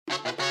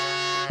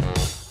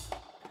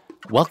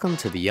Welcome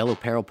to the Yellow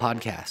Peril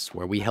Podcast,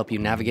 where we help you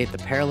navigate the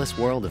perilous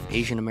world of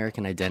Asian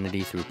American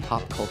identity through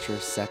pop culture,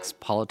 sex,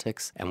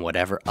 politics, and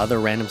whatever other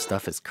random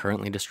stuff is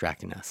currently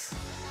distracting us.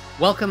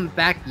 Welcome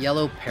back,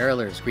 Yellow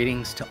Perilers.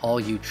 Greetings to all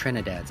you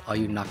Trinidads, all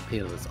you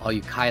Nakpils, all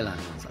you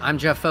Kailans. I'm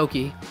Jeff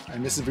Foki.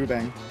 And this is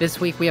Bubang.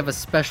 This week we have a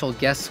special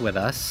guest with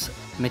us,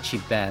 Mitchy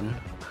Behn,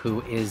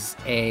 who is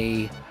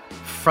a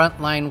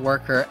frontline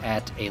worker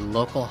at a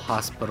local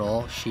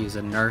hospital. She's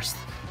a nurse.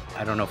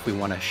 I don't know if we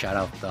want to shout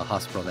out the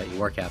hospital that you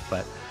work at,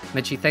 but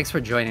Mitchy, thanks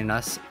for joining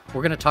us.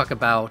 We're going to talk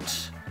about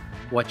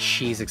what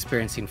she's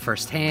experiencing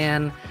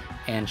firsthand,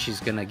 and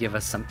she's going to give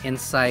us some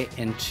insight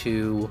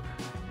into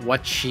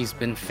what she's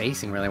been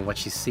facing, really, and what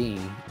she's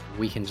seeing.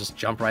 We can just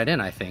jump right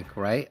in, I think,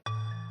 right?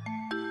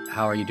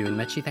 How are you doing,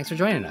 Mitchy? Thanks for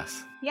joining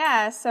us.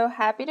 Yeah, so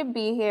happy to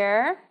be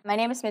here. My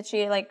name is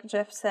Mitchy. Like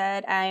Jeff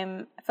said,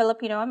 I'm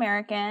Filipino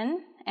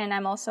American, and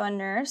I'm also a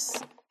nurse.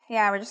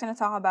 Yeah, we're just going to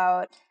talk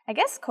about, I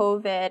guess,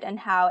 COVID and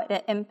how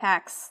it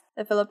impacts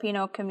the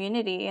Filipino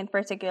community in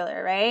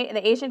particular, right?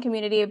 The Asian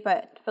community,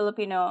 but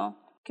Filipino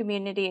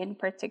community in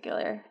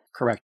particular.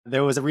 Correct.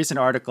 There was a recent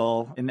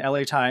article in the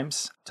LA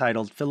Times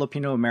titled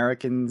Filipino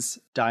Americans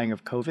Dying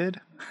of COVID.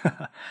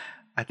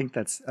 I think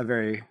that's a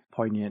very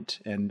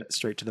poignant and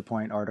straight to the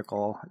point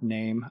article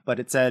name, but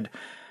it said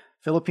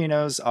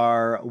Filipinos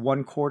are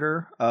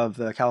 1/4 of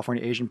the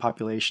California Asian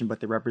population, but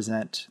they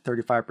represent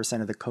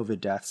 35% of the COVID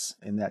deaths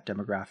in that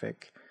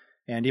demographic.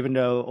 And even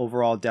though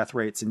overall death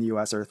rates in the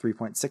US are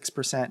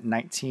 3.6%,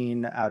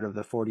 19 out of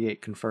the 48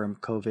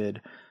 confirmed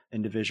COVID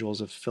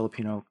individuals of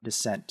Filipino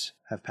descent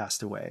have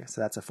passed away.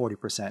 So that's a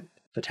 40%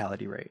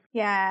 fatality rate.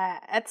 Yeah,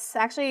 it's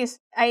actually,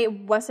 I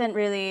wasn't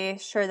really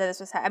sure that this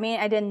was, I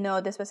didn't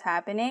know this was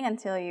happening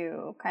until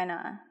you kind of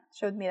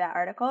showed me that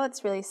article.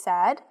 It's really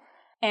sad.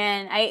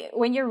 And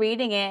when you're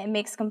reading it, it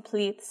makes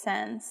complete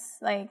sense.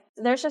 Like,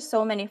 there's just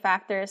so many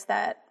factors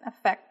that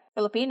affect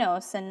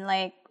Filipinos and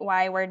like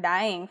why we're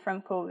dying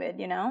from COVID,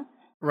 you know?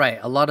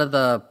 Right.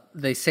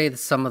 They say that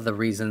some of the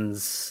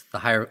reasons, the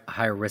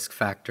higher risk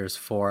factors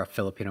for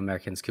Filipino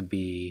Americans could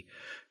be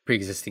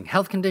pre-existing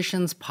health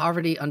conditions,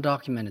 poverty,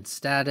 undocumented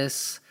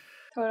status,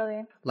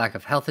 totally, lack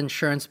of health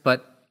insurance.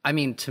 But I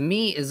mean, to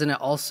me, isn't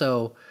it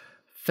also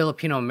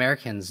Filipino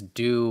Americans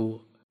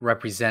do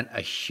represent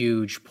a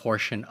huge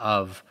portion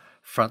of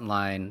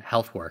frontline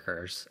health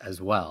workers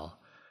as well.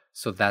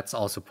 So that's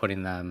also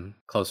putting them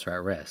closer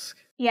at risk.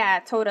 Yeah,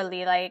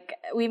 totally. Like,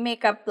 we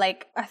make up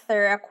like a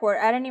third, a quarter,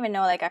 I don't even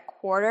know, like a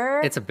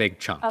quarter. It's a big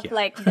chunk, of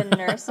like the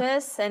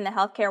nurses and the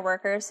healthcare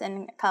workers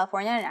in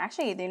California and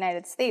actually the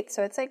United States.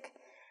 So it's like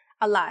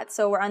a lot.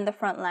 So we're on the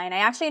front line. I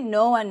actually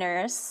know a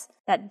nurse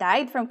that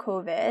died from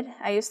COVID.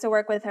 I used to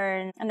work with her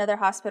in another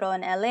hospital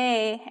in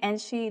LA, and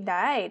she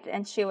died.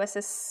 And she was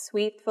a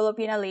sweet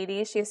Filipina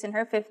lady. She's in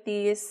her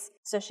 50s,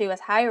 so she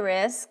was high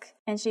risk,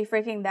 and she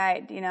freaking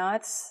died. You know,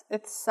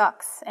 it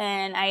sucks.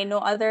 And I know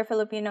other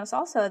Filipinos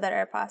also that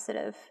are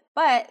positive.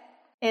 But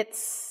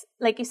it's,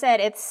 like you said,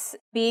 it's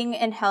being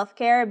in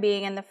healthcare,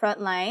 being in the front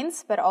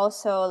lines, but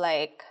also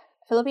like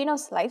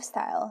Filipinos'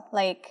 lifestyle.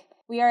 Like,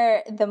 we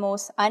are the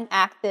most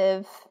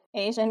unactive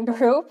Asian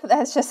group.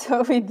 That's just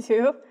what we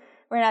do.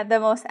 We're not the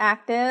most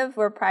active.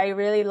 We're probably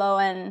really low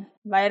in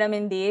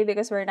vitamin D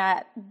because we're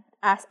not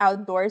as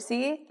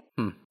outdoorsy.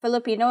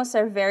 Filipinos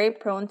are very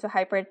prone to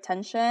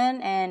hypertension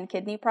and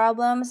kidney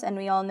problems, and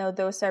we all know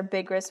those are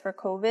big risks for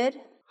COVID.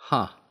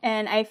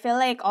 And I feel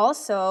like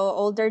also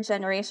older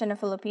generation of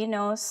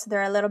Filipinos,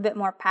 they're a little bit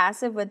more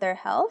passive with their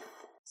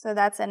health. So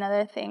that's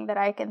another thing that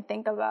I can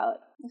think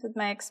about with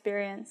my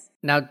experience.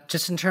 Now,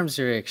 just in terms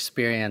of your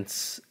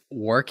experience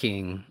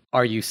working,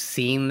 are you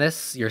seeing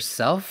this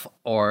yourself,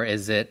 or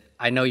is it,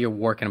 I know you're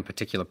working in a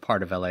particular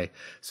part of LA,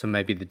 so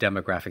maybe the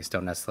demographics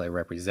don't necessarily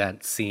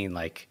represent seeing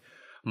like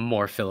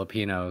more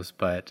Filipinos,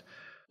 but...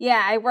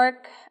 Yeah,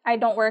 I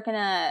don't work in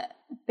a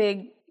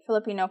big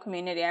Filipino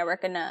community. I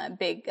work in a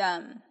big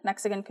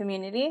Mexican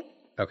community.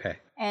 Okay.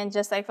 And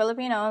just like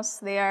Filipinos,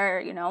 they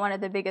are, you know, one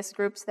of the biggest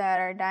groups that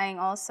are dying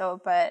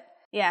also. But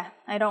yeah,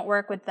 I don't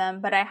work with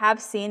them, but I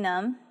have seen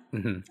them.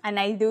 Mm-hmm. And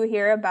I do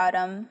hear about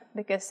them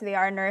because they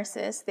are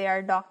nurses, they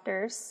are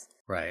doctors.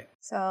 Right.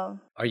 So,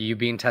 are you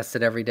being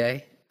tested every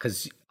day?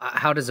 Because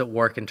how does it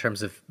work in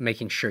terms of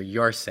making sure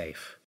you're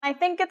safe? I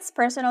think it's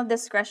personal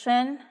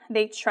discretion.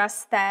 They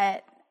trust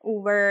that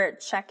we're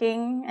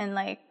checking and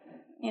like,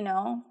 you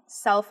know,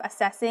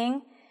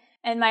 self-assessing.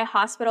 In my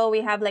hospital,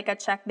 we have like a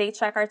check. They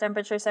check our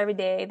temperatures every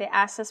day. They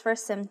ask us for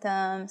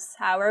symptoms,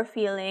 how we're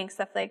feeling,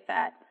 stuff like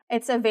that.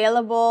 It's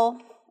available.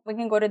 We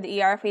can go to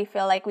the ER if we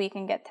feel like we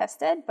can get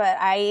tested. But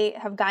I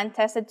have gotten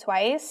tested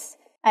twice.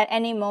 At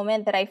any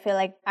moment that I feel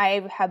like I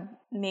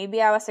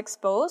was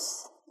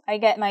exposed, I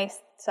get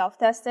myself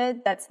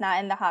tested. That's not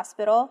in the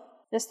hospital,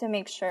 just to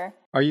make sure.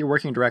 Are you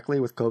working directly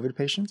with COVID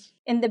patients?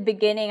 In the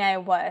beginning, I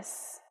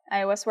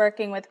was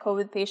working with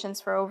COVID patients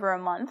for over a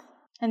month.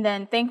 And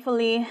then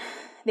thankfully,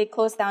 they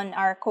closed down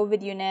our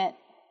COVID unit,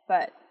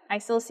 but I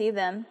still see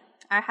them.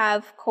 I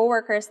have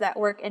coworkers that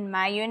work in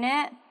my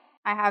unit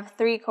I have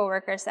 3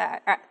 coworkers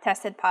that are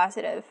tested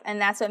positive, and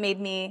that's what made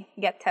me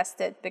get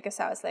tested, because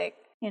I was like,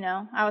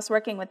 I was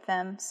working with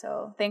them,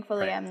 so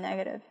thankfully Right. I'm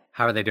negative.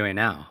 How are they doing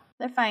now?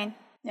 They're fine.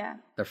 Yeah.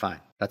 They're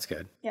fine. That's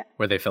good. Yeah.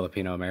 Were they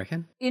Filipino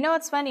American?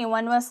 What's funny?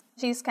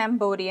 She's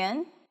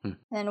Cambodian,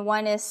 and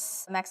one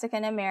is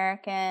Mexican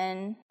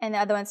American, and the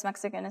other one's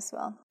Mexican as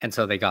well. And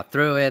so they got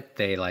through it.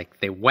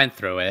 They went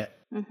through it.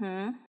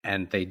 Mm-hmm.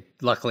 And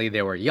luckily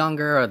they were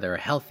younger, or they're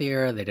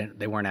healthier.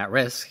 They weren't at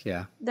risk.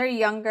 Yeah. They're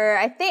younger.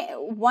 I think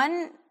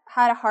one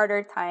had a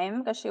harder time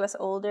because she was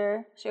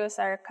older. She was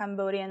our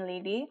Cambodian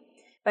lady,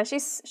 but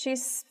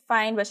she's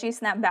fine. But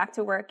she's not back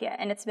to work yet,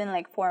 and it's been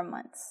like 4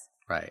 months.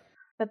 Right.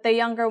 But the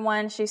younger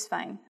one, she's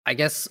fine. I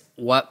guess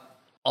what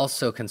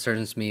also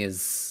concerns me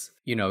is,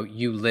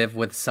 you live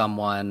with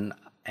someone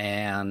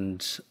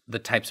and the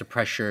types of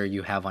pressure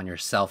you have on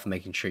yourself,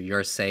 making sure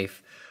you're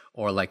safe,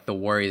 or like the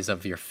worries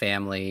of your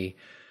family,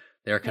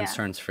 their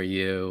concerns for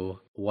you.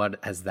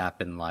 What has that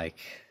been like?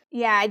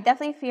 Yeah, I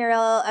definitely feel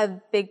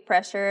a big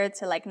pressure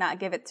to like not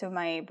give it to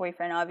my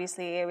boyfriend.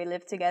 Obviously, we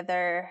live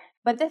together.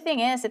 But the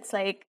thing is, it's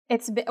like,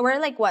 we're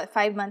like, what,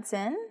 5 months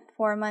in?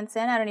 4 months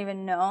in? I don't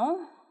even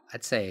know.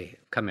 I'd say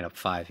coming up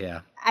 5,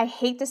 yeah. I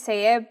hate to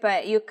say it,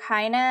 but you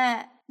kind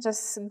of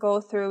just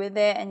go through with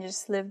it and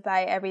just live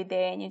by every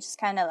day, and you just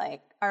kind of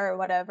like, or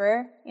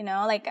whatever,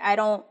 like I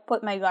don't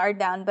put my guard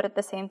down, but at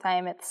the same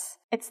time,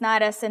 it's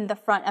not as in the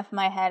front of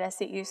my head as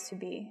it used to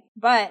be.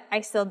 But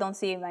I still don't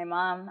see my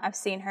mom. I've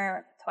seen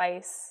her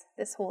twice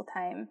this whole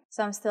time,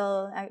 so I'm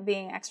still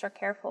being extra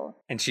careful.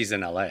 And she's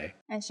in LA.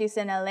 And she's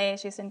in LA.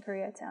 She's in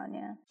Koreatown.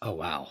 Yeah. Oh,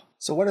 wow.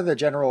 So what's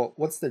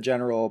the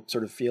general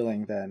sort of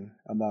feeling then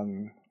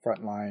among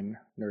frontline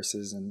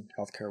nurses and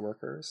healthcare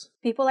workers?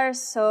 People are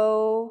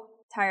so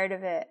tired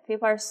of it.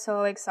 People are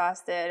so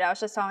exhausted. I was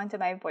just talking to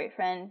my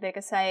boyfriend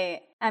because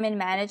I'm in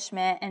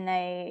management and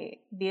I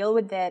deal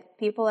with it.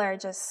 People are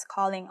just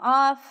calling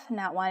off,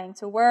 not wanting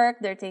to work.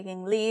 They're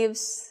taking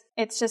leaves.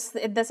 It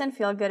doesn't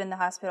feel good in the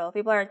hospital.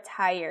 People are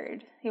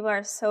tired. People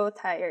are so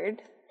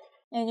tired.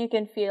 And you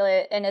can feel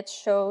it, and it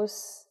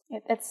shows.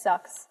 It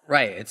sucks.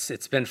 Right.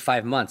 It's been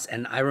 5 months.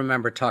 And I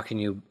remember talking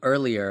to you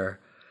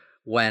earlier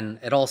when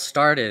it all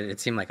started.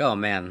 It seemed like, oh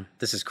man,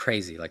 this is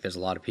crazy. Like there's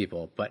a lot of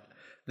people. But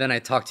then I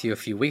talked to you a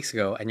few weeks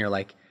ago and you're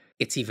like,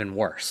 it's even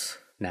worse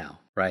now,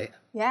 right?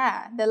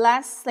 Yeah. The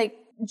last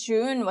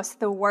June was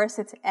the worst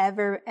it's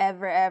ever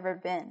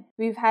been.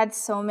 We've had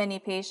so many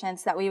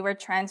patients that we were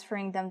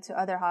transferring them to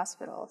other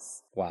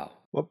hospitals. Wow.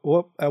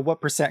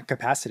 What percent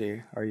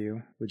capacity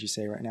would you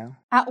say right now?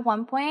 At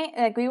one point,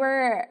 we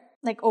were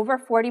over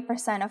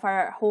 40% of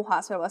our whole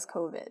hospital was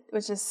COVID,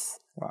 which is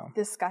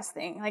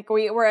disgusting.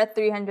 We were a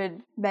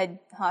 300-bed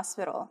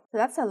hospital. So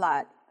that's a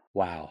lot.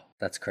 Wow.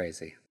 That's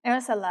crazy. It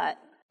was a lot.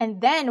 And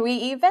then we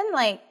even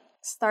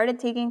started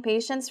taking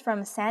patients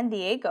from San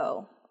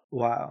Diego.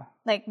 Wow.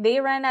 They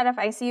ran out of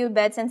ICU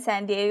beds in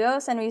San Diego,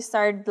 and we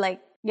started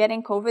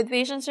getting COVID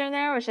patients from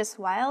there, which is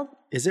wild.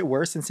 Is it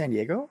worse in San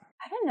Diego?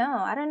 I don't know.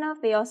 I don't know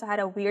if they also had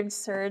a weird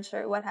surge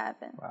or what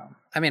happened. Wow.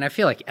 I mean, I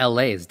feel like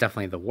LA is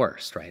definitely the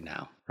worst right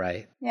now,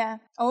 right? Yeah.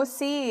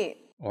 OC.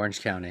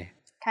 Orange County.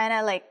 Kind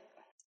of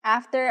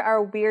after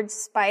our weird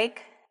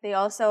spike, they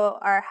also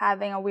are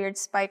having a weird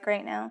spike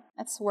right now.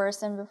 That's worse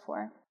than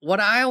before. What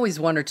I always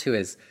wonder too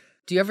is,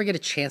 do you ever get a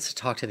chance to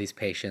talk to these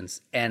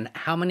patients, and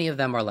how many of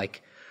them are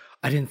like,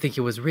 I didn't think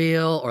it was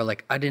real, or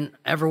I didn't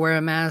ever wear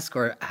a mask,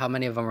 or how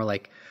many of them are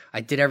like,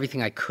 I did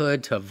everything I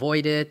could to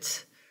avoid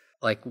it?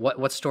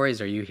 What stories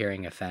are you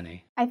hearing, if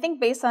any? I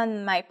think based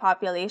on my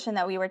population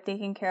that we were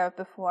taking care of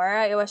before,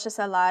 it was just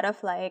a lot of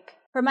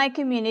for my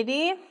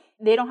community,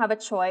 they don't have a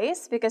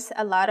choice because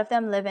a lot of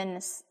them live in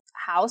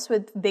house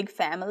with big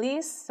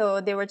families,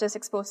 so they were just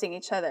exposing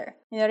each other.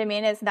 You know what I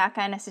mean? It's that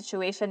kind of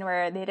situation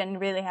where they didn't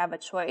really have a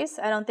choice.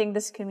 I don't think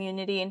this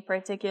community in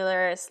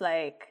particular is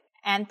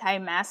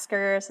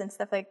anti-maskers and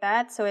stuff like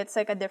that, so it's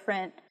a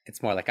different...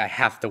 It's more I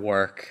have to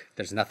work,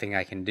 there's nothing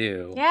I can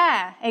do.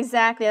 Yeah,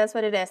 exactly, that's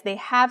what it is. They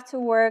have to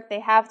work, they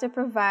have to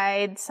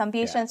provide. Some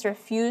patients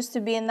refuse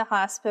to be in the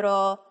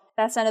hospital.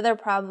 That's another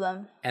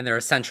problem. And they're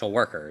essential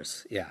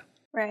workers, yeah.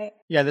 Right.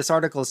 Yeah, this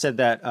article said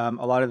that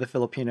a lot of the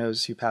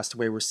Filipinos who passed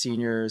away were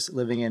seniors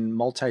living in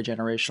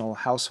multi-generational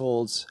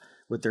households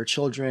with their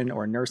children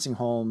or nursing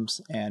homes,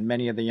 and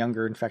many of the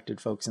younger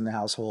infected folks in the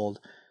household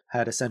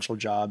had essential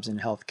jobs in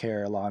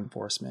healthcare, law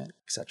enforcement,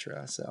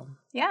 etc. So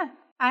yeah,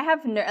 I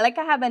have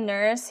a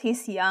nurse.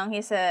 He's young.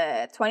 He's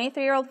a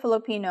 23-year-old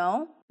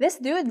Filipino. This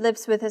dude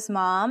lives with his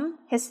mom,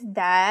 his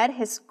dad,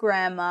 his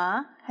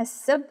grandma, his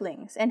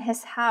siblings, and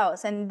his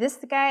house. And this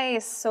guy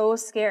is so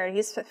scared.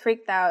 He's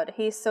freaked out.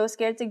 He's so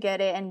scared to get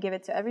it and give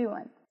it to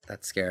everyone.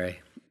 That's scary.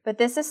 But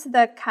this is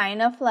the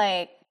kind of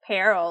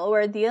peril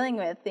we're dealing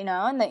with, in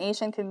the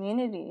Asian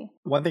community.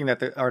 One thing that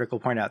the article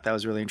pointed out that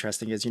was really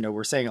interesting is,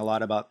 we're saying a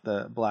lot about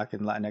the Black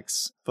and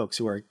Latinx folks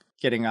who are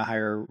getting a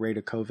higher rate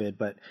of COVID,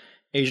 but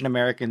Asian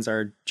Americans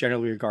are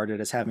generally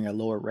regarded as having a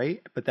lower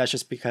rate, but that's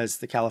just because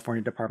the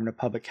California Department of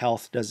Public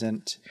Health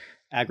doesn't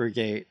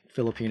aggregate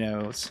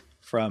Filipinos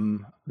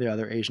from the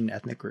other Asian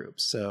ethnic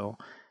groups. So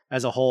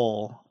as a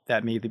whole,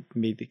 that may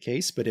be the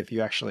case. But if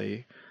you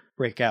actually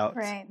break out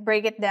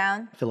break it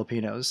down.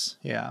 Filipinos,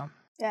 yeah.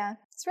 Yeah,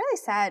 it's really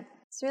sad.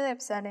 It's really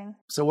upsetting.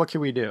 So what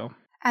can we do?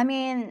 I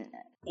mean,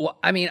 Well,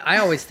 I mean, I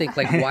always think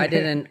like, why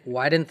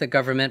didn't the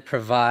government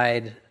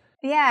provide?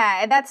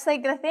 yeah, that's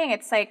like the thing.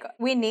 It's like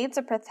we need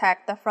to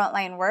protect the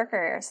frontline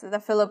workers, the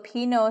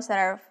Filipinos that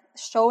are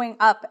showing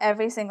up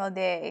every single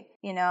day,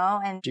 you know?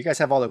 And Do you guys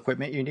have all the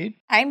equipment you need?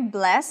 I'm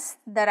blessed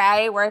that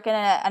I work in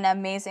an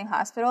amazing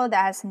hospital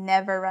that has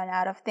never run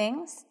out of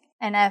things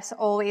and has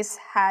always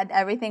had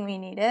everything we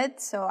needed.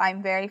 So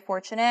I'm very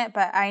fortunate,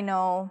 but I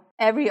know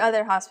every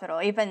other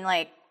hospital, even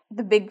like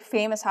the big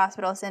famous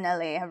hospitals in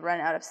LA, have run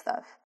out of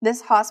stuff.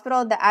 This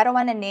hospital, I don't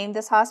want to name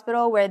this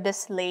hospital where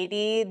this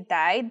lady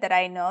died that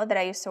I know that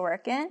I used to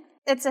work in.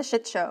 It's a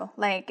shit show.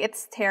 Like,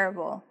 it's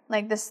terrible.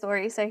 Like, the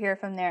stories I hear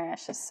from there,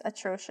 it's just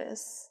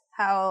atrocious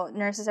how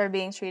nurses are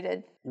being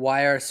treated.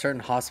 Why are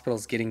certain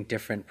hospitals getting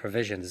different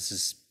provisions? Is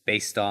this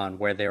based on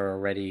where they're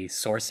already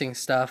sourcing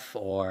stuff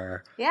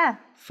or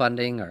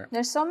funding? Or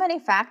There's so many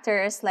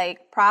factors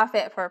like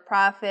profit for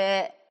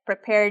profit,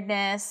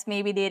 preparedness,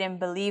 maybe they didn't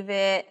believe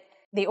it.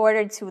 They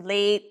ordered too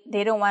late.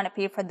 They don't want to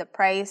pay for the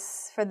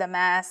price for the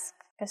mask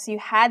because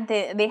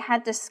they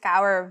had to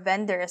scour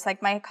vendors.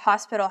 Like my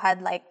hospital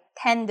had like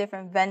 10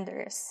 different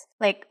vendors.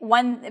 Like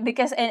one,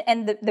 because,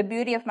 and the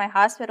beauty of my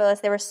hospital is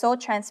they were so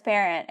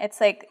transparent.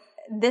 It's like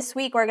this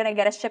week we're going to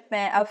get a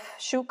shipment of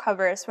shoe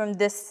covers from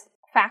this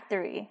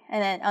factory. And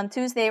then on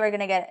Tuesday we're going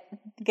to get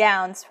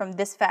gowns from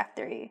this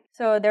factory.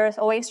 So there was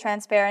always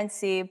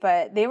transparency,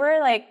 but they were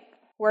like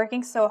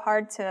working so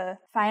hard to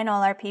find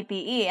all our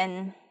PPE,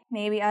 and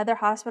maybe other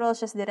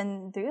hospitals just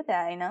didn't do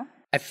that, you know?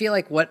 I feel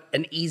like what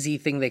an easy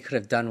thing they could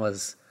have done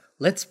was,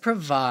 let's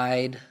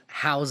provide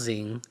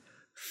housing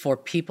for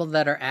people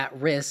that are at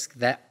risk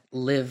that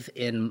live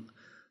in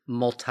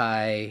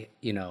multi,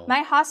 My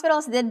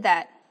hospitals did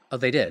that. Oh,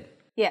 they did?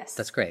 Yes.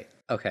 That's great.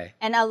 Okay.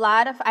 And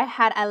I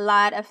had a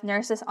lot of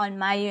nurses on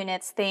my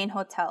unit stay in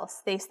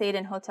hotels. They stayed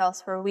in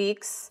hotels for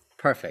weeks.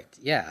 Perfect.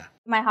 Yeah.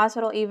 My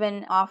hospital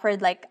even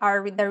offered like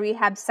the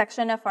rehab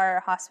section of our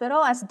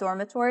hospital as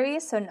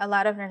dormitories, so a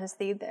lot of nurses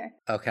stayed there.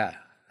 Okay.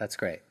 That's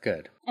great.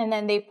 Good. And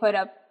then they put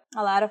up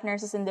a lot of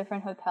nurses in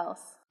different hotels.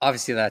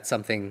 Obviously, that's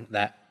something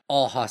that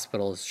all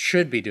hospitals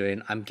should be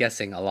doing. I'm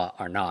guessing a lot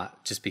are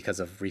not, just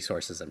because of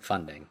resources and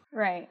funding.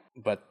 Right.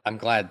 But I'm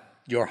glad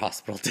your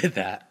hospital did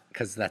that,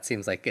 because that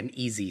seems like an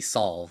easy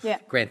solve. Yeah.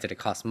 Granted, it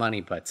costs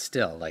money, but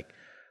still like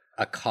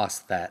a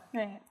cost that,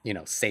 Right.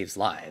 Saves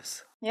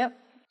lives. Yep.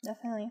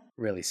 Definitely.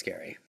 Really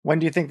scary. When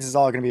do you think this is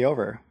all going to be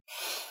over?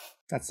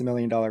 That's the $1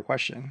 million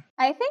question.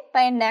 I think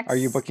by next... Are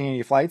you booking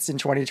any flights in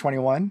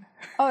 2021?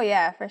 Oh,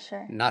 yeah, for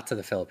sure. Not to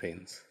the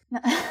Philippines.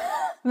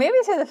 Maybe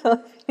to the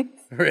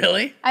Philippines.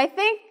 Really? I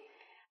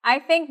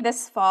think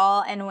this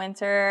fall and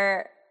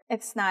winter,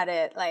 it's not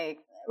it. Like,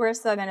 we're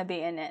still going to be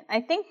in it. I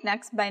think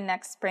by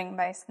next spring,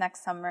 by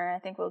next summer, I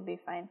think we'll be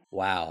fine.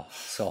 Wow.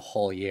 So a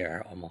whole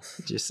year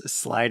almost. Just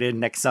slide in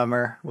next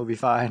summer. We'll be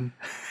fine.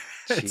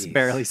 It's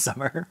barely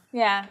summer.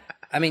 Yeah.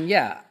 I mean,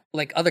 yeah,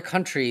 like other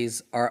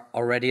countries are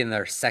already in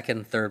their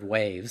second, third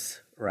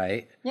waves,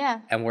 right?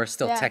 Yeah. And we're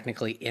still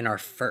technically in our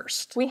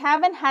first. We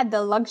haven't had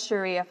the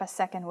luxury of a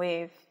second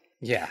wave.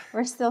 Yeah.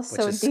 We're still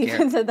so is deep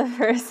scary. into the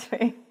first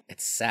wave.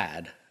 It's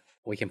sad.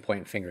 We can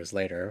point fingers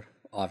later,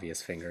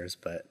 obvious fingers,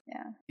 but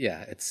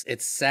yeah,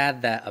 it's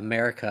sad that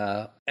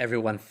America,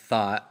 everyone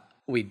thought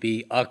we'd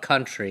be a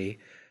country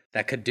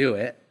that could do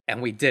it,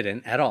 and we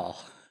didn't at all.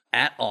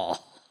 At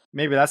all.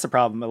 Maybe that's the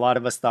problem. A lot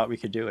of us thought we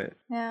could do it.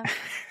 Yeah.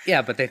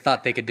 Yeah, but they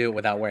thought they could do it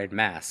without wearing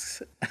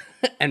masks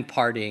and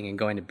partying and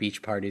going to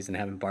beach parties and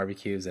having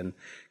barbecues and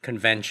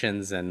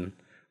conventions and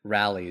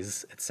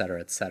rallies, et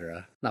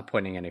cetera, not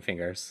pointing any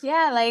fingers.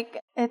 Yeah, like,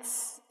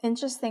 it's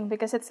interesting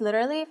because it's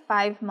literally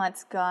 5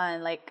 months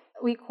gone. Like,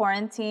 we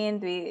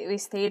quarantined, we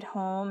stayed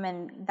home,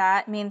 and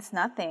that means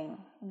nothing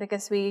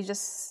because we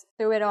just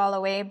threw it all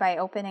away by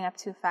opening up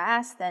too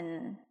fast,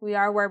 and we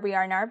are where we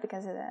are now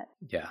because of that.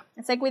 Yeah.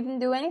 It's like we didn't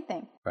do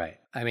anything. Right.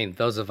 I mean,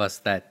 those of us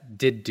that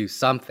did do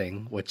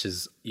something, which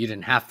is you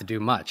didn't have to do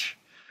much.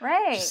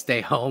 Right. Just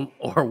stay home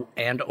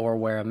or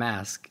wear a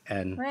mask,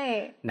 and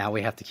now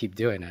we have to keep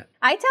doing it.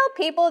 I tell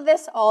people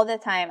this all the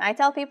time.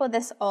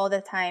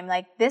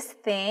 Like, this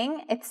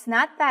thing, it's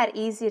not that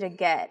easy to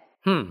get.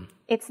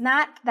 It's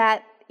not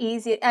that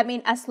easy. I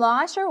mean, as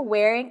long as you're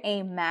wearing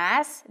a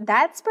mask,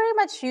 that's pretty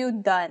much you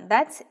done.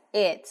 That's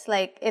it.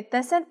 Like, it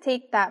doesn't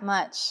take that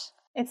much.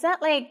 It's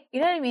not like,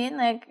 you know what I mean?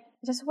 Like,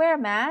 just wear a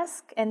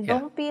mask and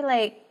don't be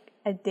like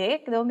a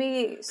dick. Don't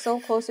be so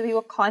close to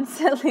people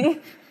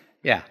constantly.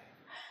 Yeah.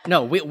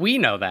 No, we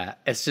know that.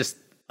 It's just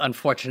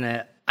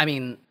unfortunate. I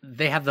mean,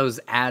 they have those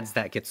ads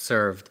that get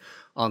served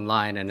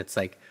online, and it's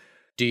like,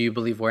 do you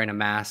believe wearing a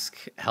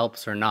mask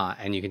helps or not?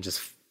 And you can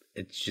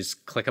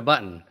just click a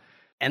button.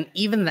 And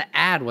even the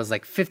ad was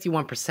like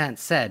 51%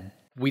 said,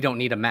 we don't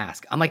need a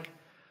mask. I'm like,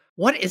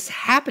 what is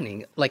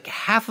happening? Like,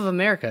 half of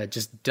America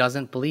just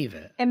doesn't believe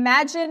it.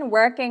 Imagine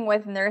working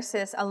with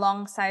nurses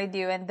alongside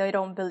you and they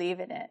don't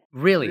believe in it.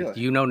 Really?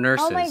 You know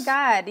nurses? Oh my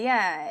God,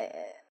 yeah.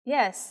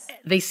 Yes.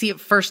 They see it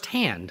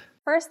firsthand.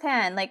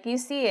 Firsthand, like you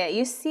see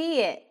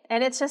it.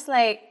 And it's just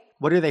like,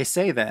 What do they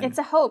say then? it's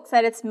a hoax,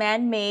 that it's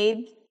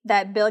man-made,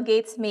 that Bill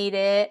Gates made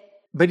it.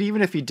 But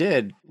even if he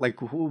did, like,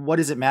 what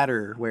does it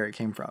matter where it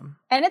came from?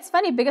 And it's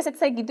funny because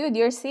it's like, dude,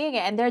 you're seeing it.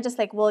 And they're just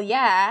like, well,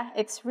 yeah,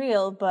 it's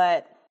real,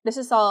 but this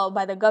is all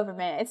by the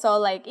government. It's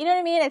all like, you know what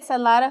I mean? It's a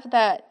lot of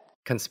that.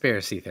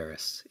 Conspiracy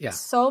theorists. Yeah.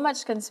 So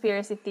much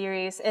conspiracy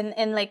theories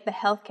in like the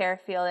healthcare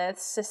field.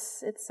 It's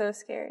so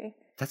scary.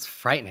 That's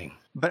frightening.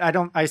 But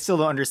I still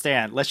don't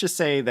understand. Let's just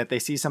say that they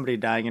see somebody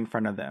dying in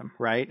front of them,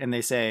 right? And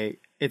they say,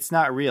 it's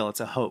not real, it's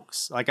a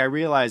hoax. Like, I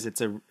realize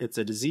it's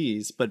a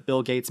disease, but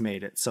Bill Gates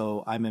made it,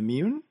 so I'm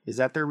immune? Is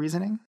that their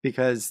reasoning?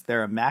 Because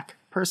they're a Mac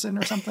person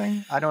or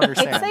something? I don't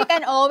understand. It's like,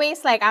 and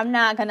always like, I'm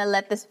not going to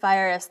let this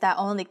virus that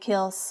only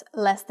kills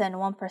less than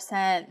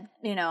 1%,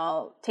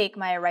 take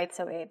my rights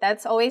away.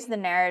 That's always the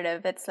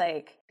narrative. It's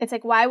like,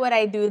 why would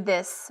I do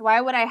this?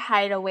 Why would I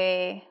hide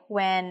away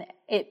when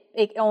it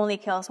only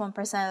kills 1%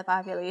 of the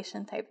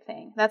population type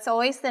thing? That's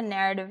always the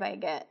narrative I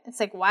get. It's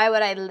like, why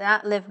would I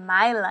not live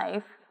my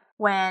life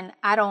when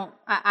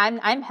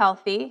I'm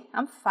healthy,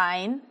 I'm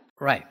fine.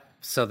 Right.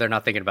 So they're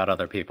not thinking about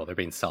other people. They're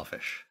being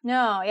selfish.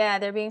 No, yeah,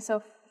 they're being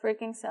so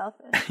freaking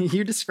selfish.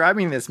 You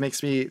describing this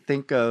makes me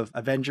think of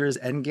Avengers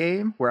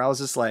Endgame, where I was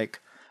just like,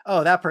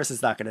 oh, that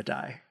person's not going to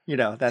die.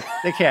 That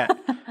they can't,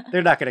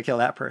 they're not going to kill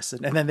that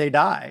person. And then they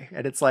die.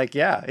 And it's like,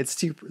 yeah, it's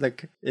too,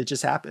 like, it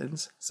just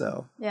happens.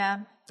 So yeah,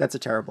 that's a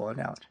terrible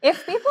analogy.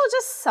 If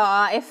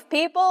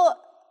people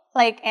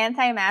like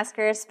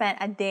anti-maskers spent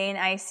a day in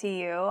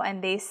ICU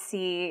and they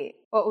see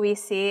what we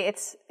see,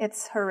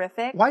 it's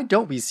horrific. Why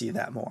don't we see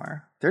that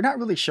more? They're not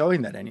really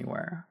showing that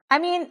anywhere. I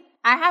mean,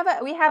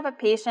 we have a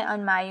patient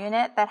on my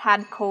unit that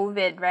had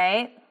COVID,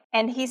 right?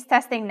 And he's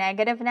testing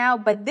negative now,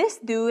 but this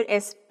dude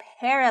is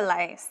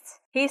paralyzed.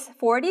 He's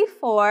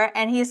 44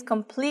 and he's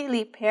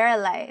completely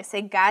paralyzed.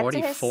 It got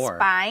 44. To his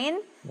spine.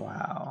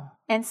 Wow.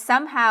 And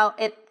somehow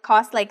it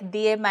caused like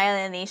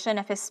demyelination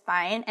of his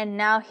spine, and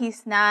now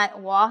he's not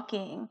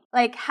walking.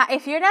 Like,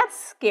 if you're not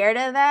scared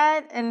of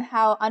that and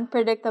how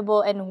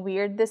unpredictable and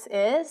weird this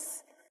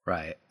is.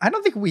 Right. I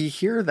don't think we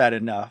hear that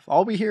enough.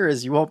 All we hear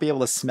is you won't be able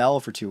to smell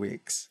for 2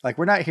 weeks. Like,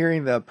 we're not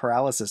hearing the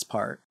paralysis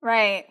part.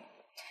 Right.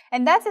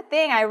 And that's the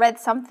thing. I read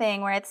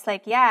something where it's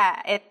like,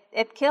 yeah,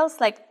 it kills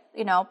like,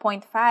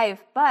 0.5,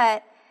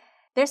 but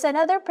there's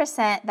another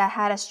percent that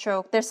had a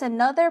stroke. There's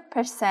another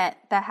percent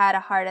that had a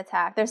heart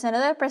attack. There's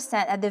another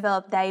percent that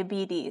developed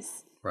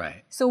diabetes.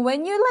 Right. So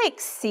when you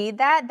see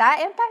that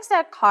impacts the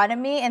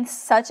economy in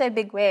such a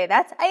big way.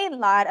 That's a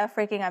lot of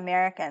freaking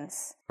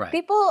Americans. Right.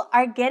 People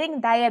are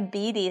getting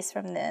diabetes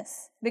from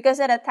this because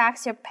it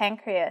attacks your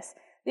pancreas.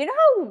 Do you know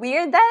how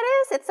weird that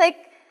is? It's like...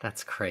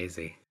 That's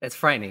crazy. It's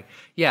frightening.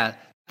 Yeah,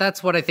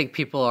 that's what I think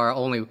people are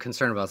only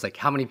concerned about. Is like,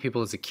 how many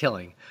people is it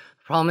killing?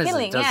 The problem is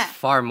it does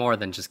far more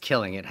than just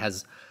killing. It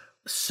has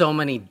so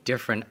many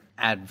different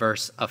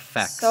adverse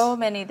effects. So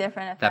many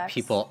different effects. That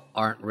people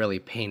aren't really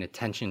paying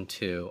attention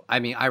to. I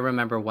mean, I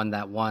remember when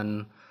that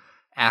one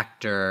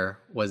actor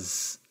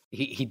was...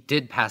 He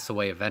did pass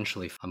away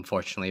eventually,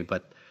 unfortunately,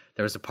 but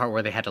there was a part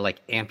where they had to,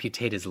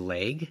 amputate his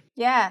leg.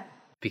 Yeah.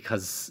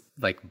 Because,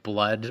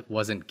 blood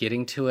wasn't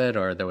getting to it,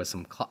 or there was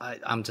some...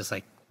 I'm just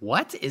like,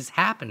 what is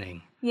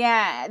happening?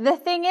 Yeah, the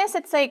thing is,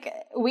 it's like,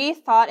 we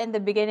thought in the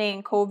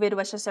beginning COVID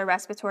was just a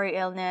respiratory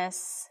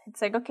illness. It's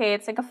like, okay,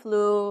 it's like a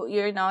flu,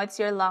 it's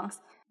your lungs.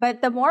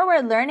 But the more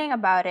we're learning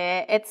about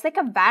it, it's like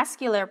a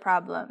vascular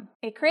problem.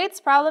 It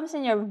creates problems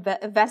in your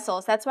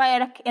vessels. That's why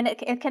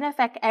it can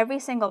affect every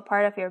single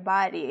part of your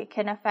body. It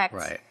can affect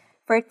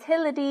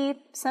fertility.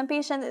 Some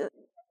patients,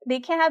 they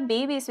can't have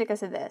babies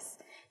because of this.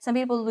 Some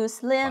people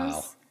lose limbs.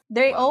 Wow.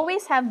 They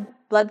always have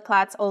blood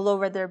clots all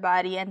over their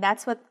body, and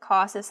that's what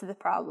causes the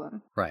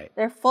problem. Right.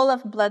 They're full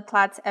of blood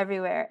clots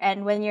everywhere.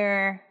 And when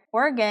your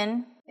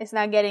organ is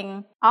not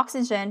getting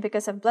oxygen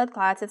because of blood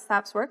clots, it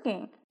stops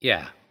working.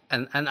 Yeah.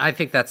 And I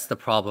think that's the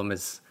problem,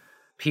 is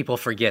people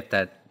forget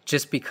that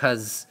just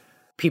because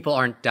people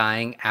aren't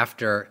dying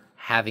after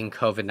having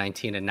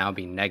COVID-19 and now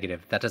being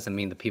negative, that doesn't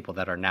mean the people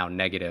that are now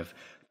negative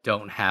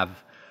don't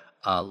have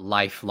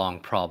lifelong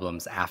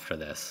problems after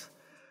this.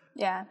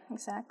 Yeah,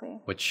 exactly.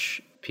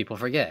 Which people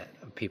forget,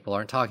 people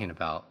aren't talking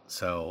about.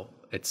 So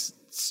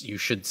you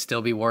should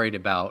still be worried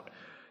about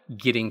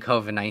getting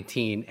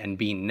COVID-19 and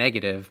being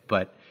negative,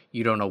 but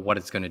you don't know what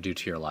it's going to do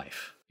to your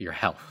life, your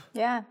health.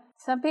 Yeah.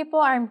 Some people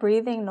aren't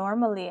breathing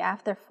normally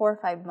after 4 or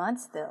 5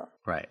 months still.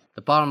 Right.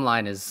 The bottom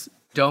line is,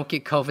 don't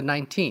get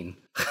COVID-19.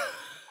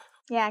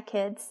 Yeah,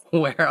 kids.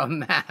 Wear a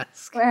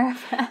mask. Wear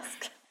a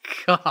mask.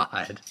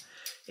 God.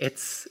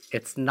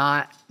 It's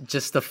not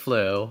just the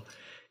flu.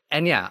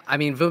 And yeah, I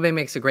mean, Vube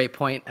makes a great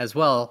point as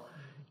well.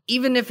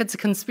 Even if it's a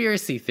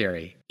conspiracy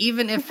theory,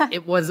 even if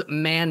it was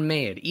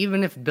man-made,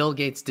 even if Bill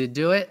Gates did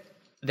do it,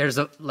 there's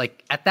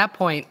at that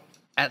point,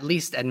 at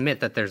least admit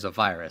that there's a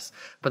virus.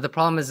 But the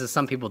problem is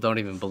some people don't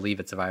even believe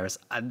it's a virus.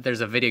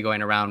 There's a video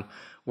going around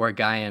where a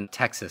guy in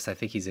Texas, I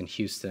think he's in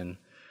Houston,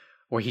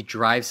 where he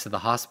drives to the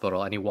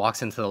hospital and he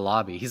walks into the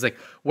lobby. He's like,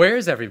 where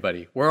is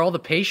everybody? Where are all the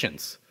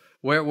patients?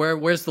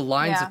 Where's the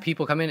lines of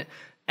people coming in?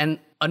 And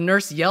a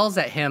nurse yells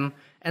at him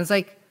and it's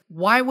like,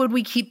 why would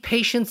we keep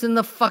patients in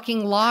the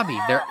fucking lobby?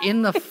 They're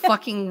in the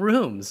fucking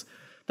rooms.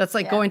 That's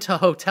like going to a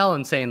hotel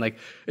and saying like,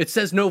 it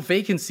says no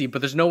vacancy,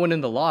 but there's no one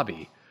in the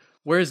lobby.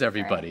 Where's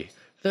everybody?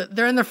 Right.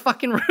 They're in their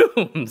fucking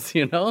rooms,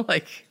 you know?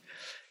 Like,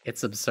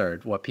 it's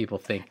absurd what people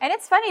think. And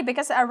it's funny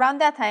because around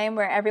that time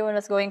where everyone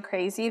was going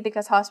crazy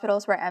because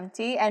hospitals were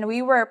empty and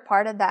we were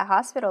part of that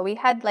hospital, we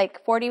had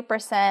like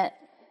 40%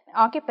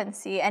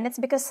 occupancy, and it's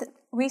because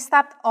we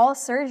stopped all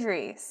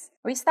surgeries.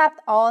 We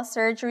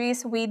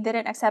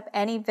didn't accept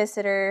any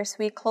visitors.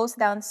 We closed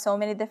down so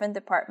many different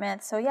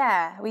departments. So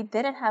yeah, we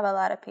didn't have a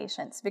lot of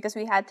patients because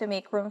we had to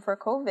make room for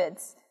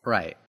COVIDs.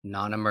 Right.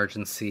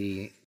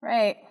 Non-emergency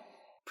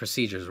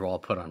procedures were all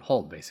put on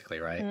hold, basically,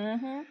 right?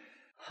 Mm-hmm.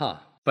 Huh.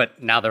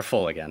 But now they're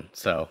full again,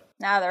 so.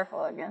 Now they're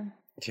full again.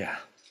 Yeah.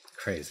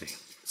 Crazy.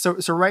 So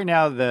right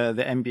now the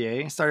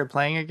NBA started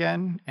playing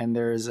again, and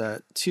there's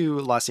 2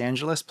 Los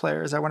Angeles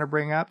players I want to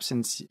bring up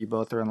since you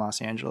both are in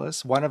Los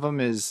Angeles. One of them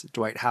is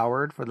Dwight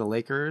Howard for the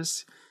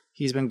Lakers.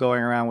 He's been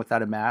going around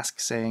without a mask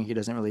saying he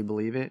doesn't really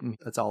believe it and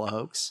it's all a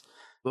hoax.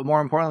 But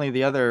more importantly,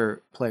 the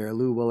other player,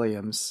 Lou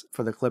Williams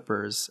for the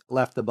Clippers,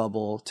 left the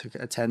bubble to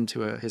attend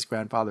to his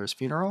grandfather's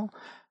funeral.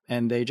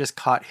 And they just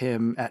caught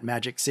him at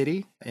Magic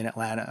City in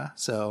Atlanta.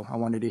 So I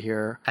wanted to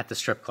hear... At the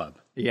strip club.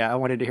 Yeah, I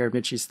wanted to hear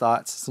Mitchy's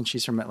thoughts, since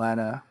she's from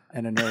Atlanta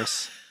and a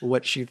nurse,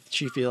 what she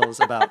feels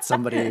about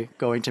somebody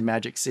going to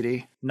Magic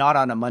City. Not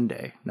on a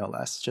Monday, no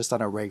less, just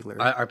on a regular.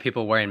 Are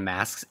people wearing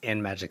masks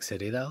in Magic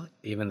City, though?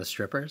 Even the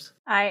strippers?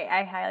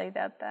 I highly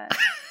doubt that.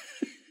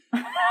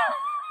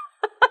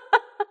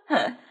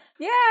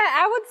 Yeah,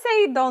 I would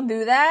say don't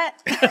do that.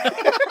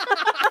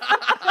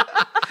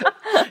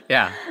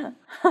 Yeah.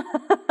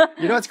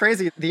 You know what's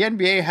crazy? The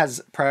NBA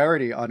has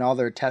priority on all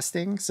their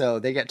testing, so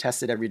they get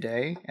tested every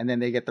day, and then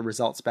they get the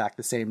results back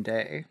the same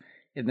day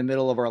in the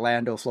middle of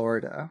Orlando,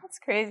 Florida. That's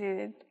crazy,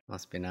 dude.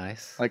 Must be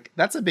nice. Like,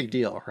 that's a big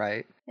deal,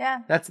 right? Yeah.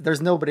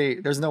 There's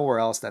nowhere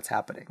else that's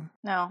happening.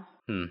 No.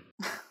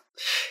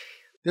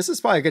 This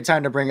is probably a good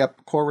time to bring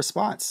up core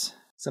response,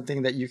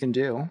 something that you can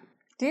do.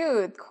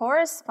 Dude,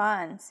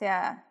 corresponds,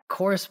 yeah.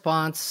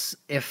 Corresponds,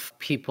 if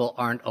people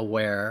aren't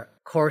aware,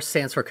 CORE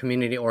stands for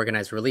Community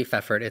Organized Relief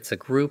Effort. It's a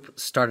group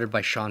started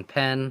by Sean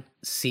Penn.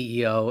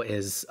 CEO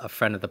is a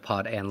friend of the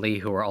pod, Ann Lee,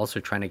 who we're also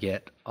trying to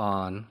get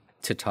on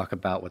to talk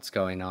about what's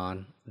going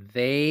on.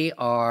 They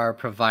are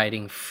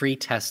providing free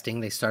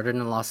testing. They started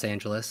in Los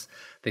Angeles.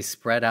 They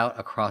spread out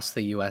across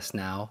the U.S.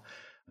 now.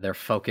 They're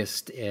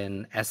focused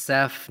in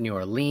SF, New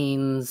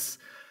Orleans.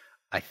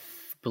 I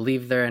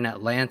believe they're in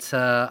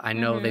Atlanta. I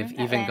know they've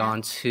even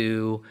gone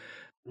to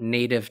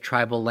native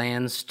tribal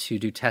lands to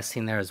do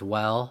testing there as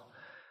well.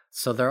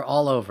 So they're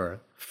all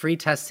over. Free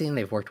testing,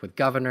 they've worked with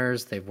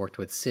governors, they've worked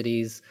with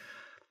cities.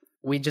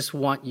 We just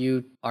want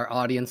you, our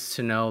audience,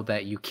 to know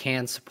that you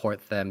can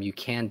support them. You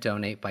can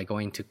donate by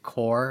going to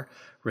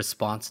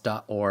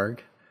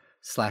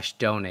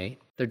coreresponse.org/donate.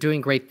 They're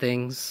doing great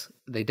things.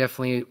 They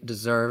definitely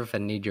deserve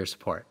and need your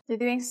support. They're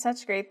doing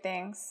such great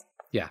things.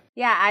 Yeah.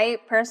 Yeah, I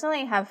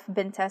personally have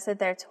been tested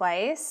there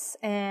twice,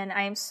 and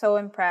I'm so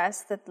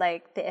impressed that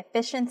like the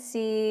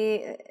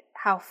efficiency,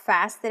 how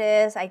fast it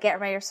is. I get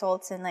my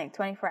results in like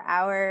 24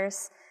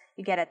 hours.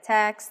 You get a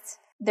text.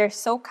 They're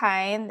so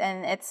kind,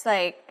 and it's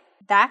like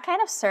that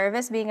kind of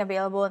service being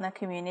available in the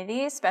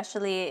community,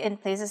 especially in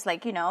places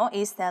like, you know,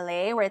 East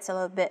LA, where it's a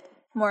little bit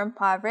more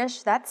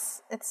impoverished.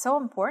 It's so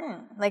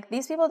important. Like,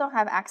 these people don't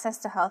have access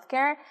to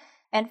healthcare.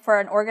 And for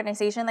an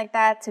organization like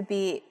that to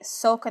be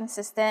so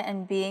consistent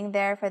and being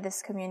there for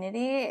this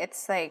community,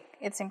 it's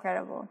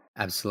incredible.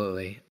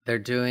 Absolutely. They're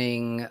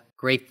doing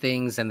great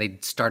things, and they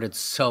started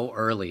so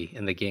early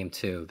in the game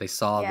too. They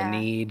saw the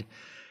need.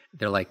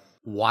 They're like,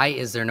 why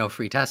is there no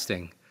free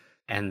testing?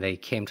 And they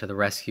came to the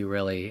rescue,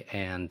 really,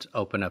 and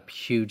opened up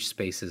huge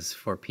spaces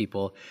for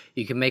people.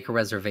 You can make a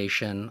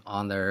reservation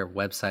on their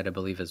website, I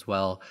believe, as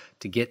well,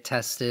 to get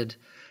tested.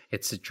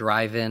 It's a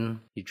drive-in.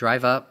 You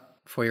drive up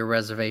for your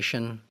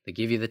reservation. They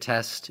give you the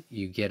test.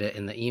 You get it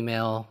in the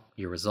email,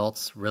 your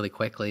results really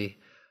quickly.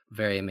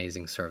 Very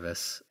amazing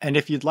service. And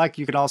if you'd like,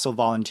 you can also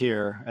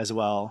volunteer as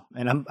well.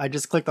 And I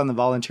just clicked on the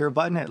volunteer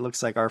button. It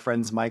looks like our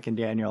friends Mike and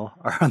Daniel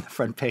are on the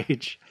front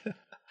page.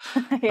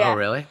 Oh,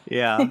 really?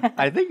 Yeah,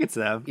 I think it's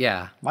them.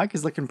 Yeah. Mike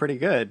is looking pretty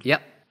good.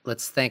 Yep.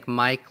 Let's thank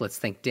Mike. Let's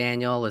thank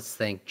Daniel. Let's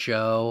thank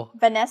Joe.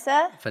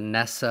 Vanessa.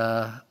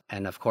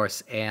 And of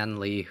course,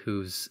 Ann Lee,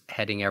 who's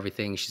heading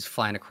everything. She's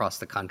flying across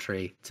the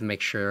country to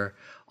make sure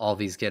all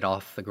these get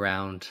off the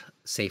ground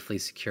safely,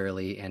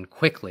 securely, and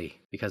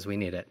quickly, because we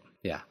need it.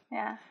 Yeah.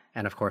 Yeah.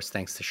 And of course,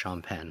 thanks to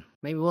Sean Penn.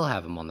 Maybe we'll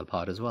have him on the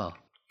pod as well.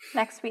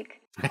 Next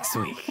week.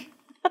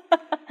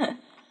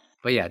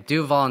 But yeah,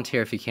 do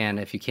volunteer if you can.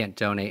 If you can't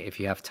donate, if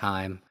you have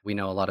time. We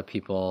know a lot of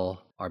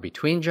people are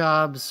between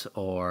jobs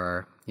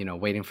or, you know,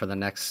 waiting for the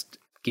next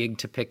gig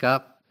to pick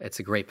up. It's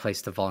a great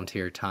place to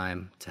volunteer your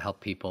time to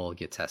help people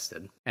get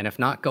tested. And if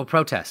not, go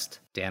protest.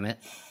 Damn it.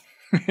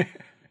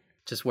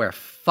 Just wear a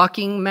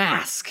fucking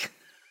mask.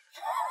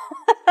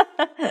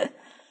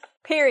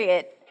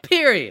 Period.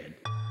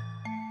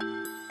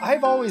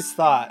 I've always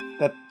thought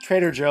that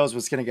Trader Joe's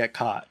was going to get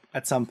caught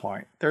at some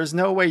point. There's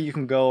no way you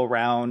can go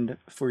around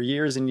for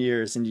years and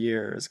years and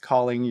years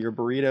calling your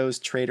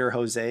burritos Trader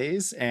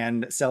Jose's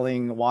and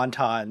selling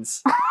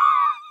wontons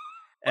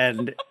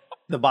and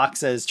the box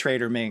says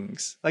Trader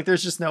Ming's. Like,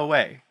 there's just no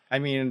way. I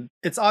mean,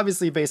 it's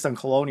obviously based on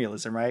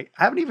colonialism, right?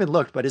 I haven't even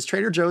looked, but is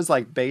Trader Joe's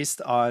like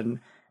based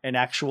on an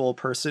actual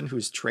person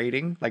who's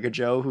trading? Like a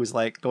Joe who's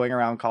like going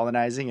around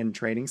colonizing and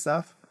trading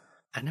stuff?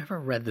 I never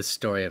read the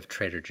story of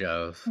Trader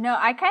Joe's. No,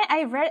 I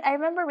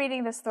remember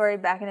reading the story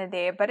back in the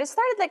day, but it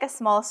started like a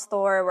small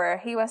store where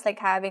he was like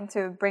having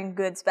to bring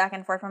goods back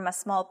and forth from a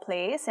small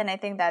place, and I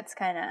think that's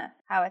kind of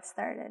how it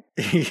started.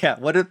 Yeah,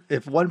 what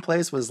if one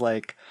place was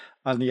like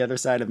on the other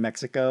side of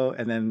Mexico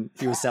and then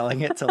he was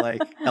selling it to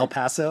like El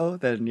Paso,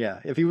 then yeah.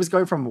 If he was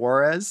going from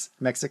Juarez,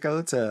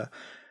 Mexico to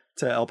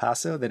El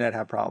Paso, then I'd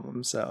have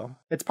problems. So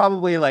it's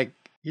probably like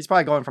he's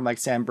probably going from like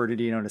San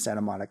Bernardino to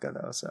Santa Monica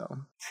though, so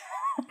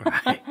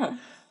Right.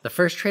 The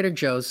first Trader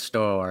Joe's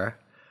store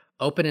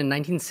opened in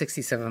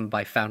 1967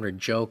 by founder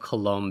Joe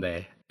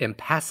Colombe in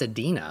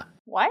Pasadena.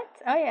 What?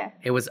 Oh, yeah.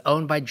 It was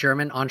owned by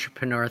German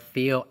entrepreneur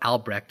Theo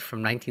Albrecht from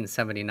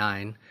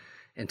 1979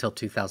 until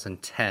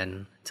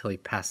 2010, until he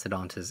passed it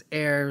on to his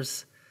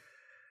heirs.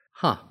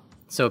 Huh.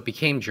 So it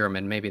became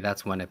German. Maybe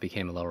that's when it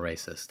became a little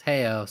racist.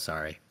 Hey-oh,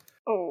 sorry.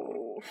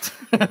 Oh.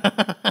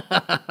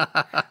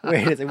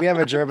 wait, we have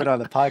a German on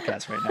the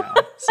podcast right now.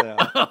 So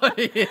Oh,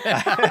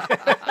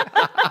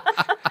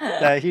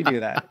 yeah. he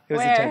knew that. It was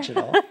Where?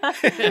 intentional.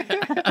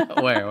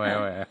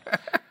 Where?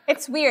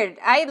 It's weird.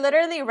 I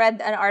literally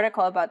read an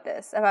article about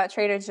this, about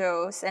Trader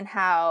Joe's and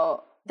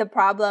how the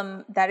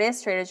problem that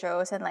is Trader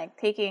Joe's and like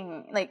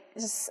taking, like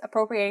just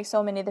appropriating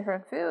so many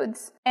different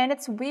foods. And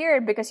it's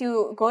weird because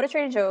you go to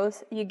Trader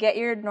Joe's, you get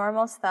your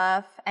normal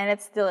stuff and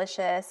it's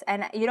delicious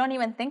and you don't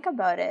even think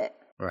about it.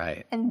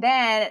 Right. And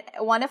then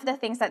one of the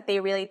things that they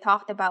really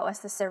talked about was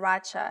the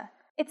sriracha.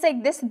 It's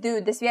like this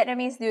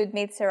Vietnamese dude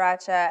made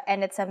sriracha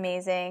and it's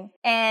amazing.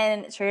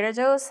 And Trader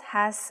Joe's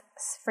has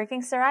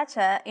freaking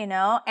sriracha, you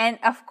know? And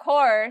of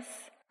course,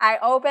 I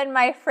opened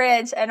my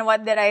fridge and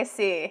what did I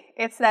see?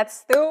 It's that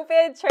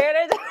stupid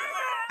Trader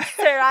Joe's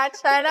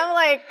sriracha. And I'm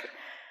like,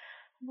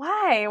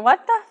 why?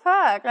 What the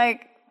fuck?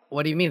 Like,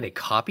 What do you mean? They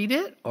copied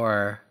it?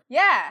 Or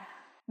yeah,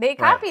 they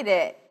copied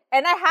it.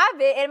 And I have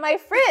it in my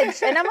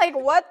fridge. And I'm like,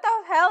 what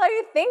the hell are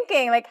you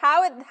thinking? Like,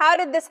 how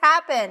did this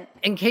happen?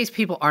 in case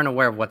people aren't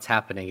aware of what's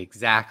happening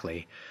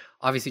exactly,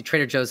 obviously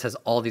Trader Joe's has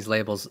all these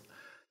labels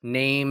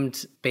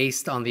named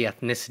based on the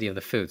ethnicity of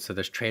the food. So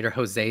there's Trader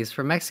Jose's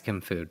for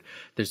Mexican food.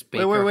 There's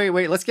Baker.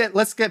 Wait.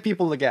 Let's get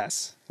people to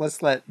guess. Do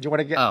you want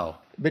to get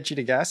Mitchy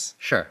to guess?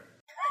 Sure.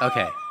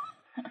 Okay.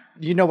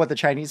 You know what the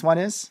Chinese one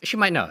is? She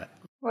might know it.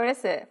 What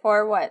is it?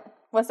 For what?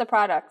 What's the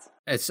product?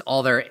 It's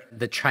all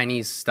the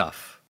Chinese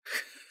stuff.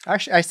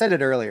 Actually, I said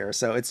it earlier,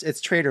 so it's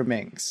Trader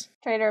Ming's.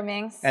 Trader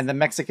Ming's. And the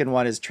Mexican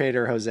one is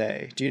Trader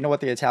Jose. Do you know what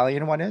the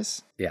Italian one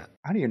is? Yeah.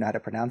 I don't even know how to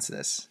pronounce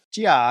this.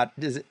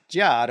 Is it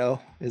Giotto?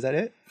 Is that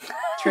it?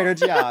 Trader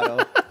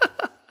Giotto.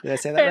 Did I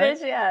say that right?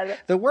 Giotto.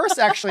 The worst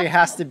actually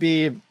has to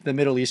be the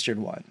Middle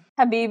Eastern one.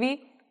 Habibi.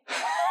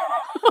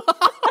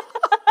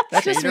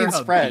 That just Trader means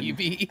friend.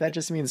 Habibi. That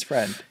just means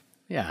friend.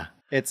 Yeah.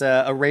 It's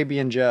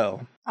Arabian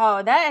Joe.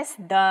 Oh, that is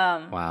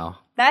dumb. Wow.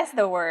 That's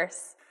the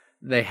worst.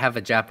 They have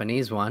a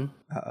Japanese one.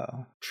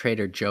 Uh-oh.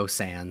 Trader Joe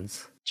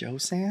San's.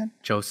 Joe-san?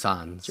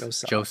 Joe-san's.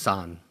 Joe-san.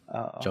 Joe-san.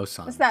 Uh-oh.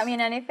 Joe-san. Does that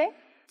mean anything?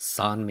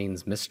 San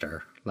means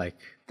Mister. Like,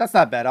 That's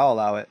not bad. I'll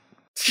allow it.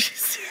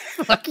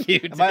 fuck you,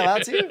 dude. Am I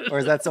allowed to? Or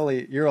is that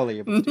solely, you're only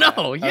able to do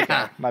No, that? yeah.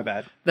 Okay, my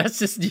bad. That's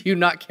just you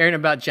not caring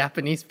about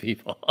Japanese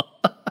people.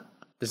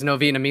 There's no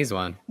Vietnamese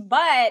one.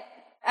 But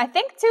I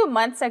think 2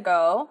 months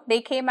ago,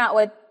 they came out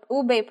with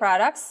ube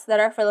products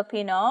that are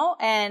Filipino,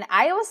 and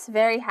I was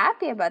very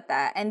happy about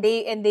that. And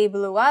they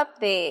blew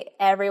up.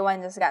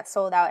 Everyone just got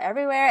sold out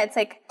everywhere. It's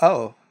like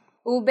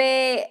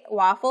ube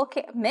waffle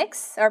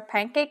mix or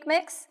pancake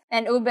mix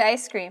and ube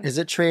ice cream. Is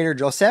it Trader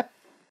Joseph?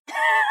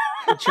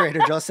 Trader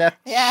Joseph?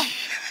 Yeah.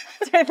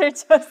 Trader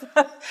Joseph.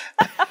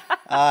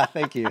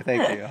 Thank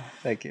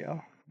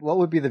you. What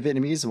would be the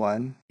Vietnamese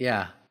one?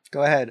 Yeah.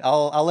 Go ahead.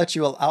 I'll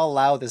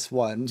allow this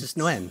one. Just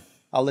Nguyen.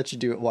 I'll let you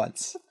do it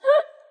once.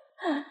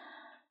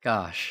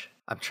 Gosh.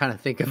 I'm trying to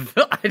think of,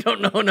 I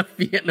don't know enough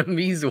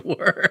Vietnamese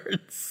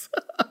words.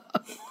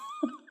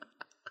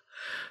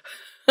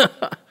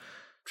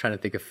 Trying to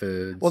think of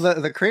foods. Well,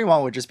 the Korean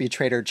one would just be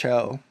Trader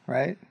Cho,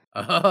 right?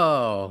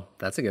 Oh,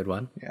 that's a good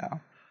one. Yeah.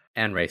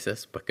 And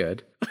racist, but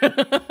good.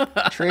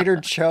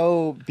 Trader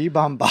Cho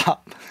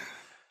Bibimbap.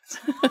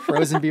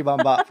 Frozen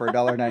bibimbap for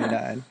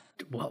 $1.99.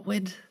 What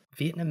would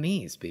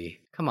Vietnamese be?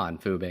 Come on,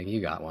 Phu Bing, you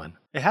got one.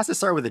 It has to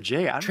start with a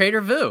J.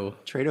 Trader Vu.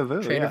 Trader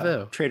Vu. Trader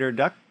Vu. Trader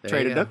Duck. There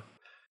Trader you go. Duck.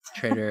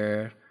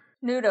 Trader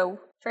Noodle.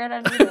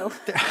 Trader Noodle.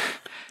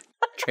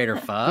 Trader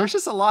Pho. There's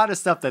just a lot of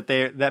stuff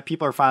that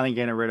people are finally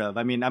getting rid of.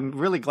 I mean, I'm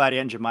really glad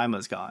Aunt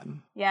Jemima's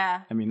gone.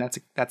 Yeah. I mean, that's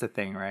a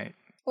thing, right?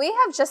 We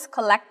have just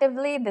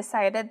collectively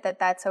decided that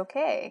that's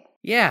okay.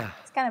 Yeah.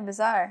 It's kind of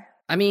bizarre.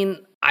 I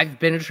mean, I've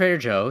been to Trader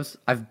Joe's,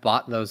 I've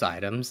bought those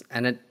items,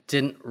 and it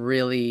didn't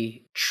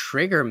really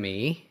trigger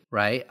me,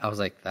 right? I was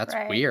like, that's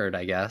weird,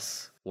 I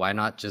guess. Why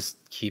not just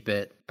keep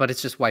it? But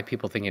it's just white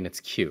people thinking it's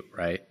cute,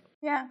 right?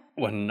 Yeah.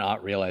 When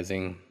not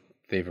realizing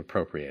they've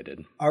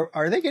appropriated.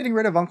 Are they getting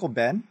rid of Uncle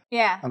Ben?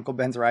 Yeah, Uncle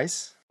Ben's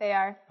rice? they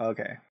are.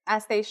 Okay.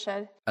 As they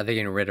should. Are they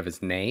getting rid of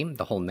his name?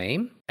 The whole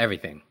name?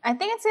 Everything. I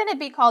think it's going to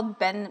be called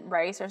Ben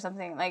Rice or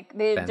something. Like,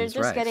 they're Ben's just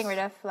Rice. getting rid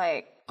of,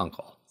 like,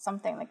 Uncle.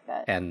 something like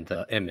that. And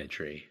the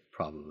imagery,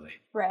 probably.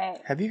 Right.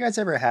 Have you guys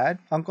ever had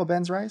Uncle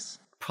Ben's rice?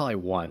 Probably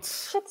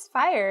once. Shit's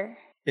fire.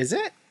 Is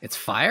it? It's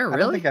fire, I don't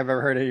really? think I've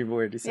ever heard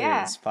anybody say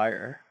Yeah. it's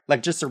fire.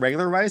 Like just a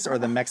regular rice or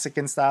the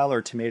Mexican style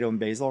or tomato and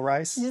basil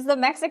rice? Just the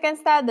Mexican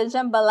style, the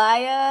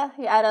jambalaya.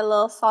 You add a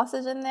little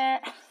sausage in there.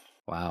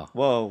 Wow.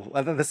 Whoa,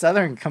 the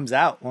southern comes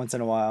out once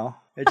in a while.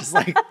 It just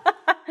like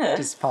it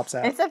just pops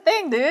out. It's a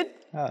thing, dude.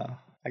 Oh,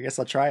 I guess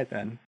I'll try it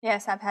then.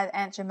 Yes, I've had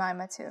Aunt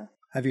Jemima too.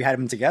 Have you had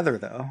them together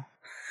though?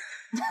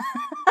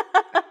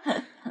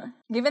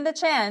 Given the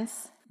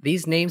chance.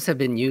 These names have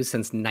been used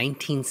since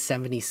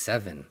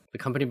 1977. The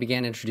company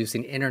began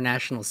introducing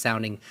international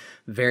sounding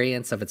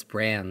variants of its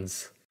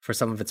brands for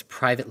some of its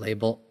private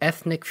label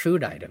ethnic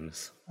food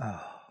items.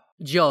 Oh.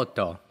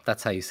 Giotto.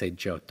 That's how you say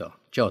Giotto.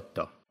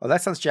 Giotto. Oh,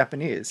 that sounds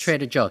Japanese.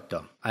 Trader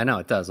Giotto. I know,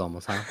 it does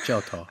almost, huh?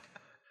 Giotto.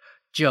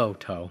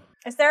 Giotto.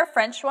 Is there a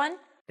French one?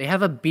 They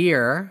have a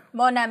beer.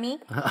 Mon ami.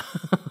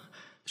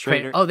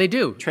 Oh, they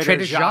do.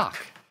 Trader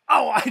Jacques.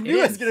 Oh, I knew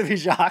it was going to be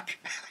Jacques.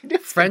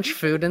 French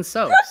food and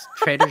soaps.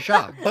 Trader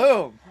Jacques.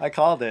 Boom. I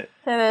called it.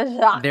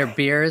 Jacques. Their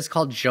beer is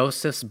called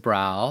Joseph's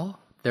Brow.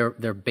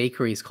 Their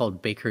bakery is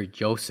called Baker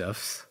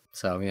Joseph's.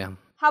 So, yeah.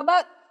 How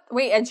about,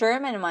 wait, a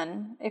German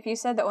one? If you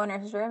said the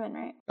owner is German,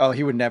 right? Oh,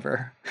 he would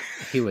never.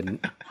 He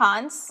wouldn't.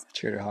 Hans?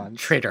 Trader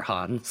Hans. Trader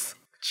Hans.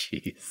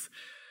 Jeez.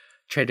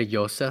 Trader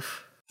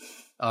Joseph.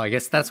 Oh, I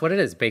guess that's what it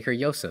is. Baker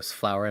Joseph's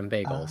Flour and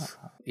Bagels.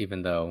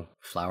 Even though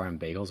flour and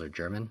bagels are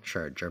German.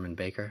 Sure, German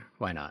baker.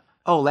 Why not?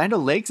 Oh, Land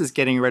O'Lakes is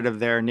getting rid of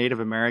their Native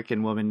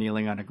American woman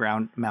kneeling on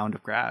a mound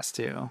of grass,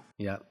 too.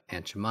 Yep.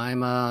 Aunt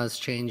Jemima is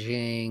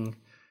changing.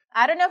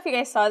 I don't know if you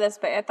guys saw this,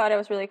 but I thought it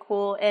was really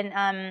cool.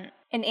 In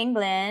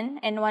England,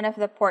 in one of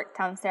the port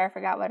towns there, I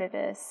forgot what it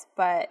is,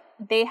 but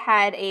they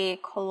had a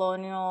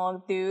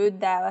colonial dude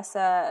that was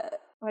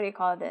what do you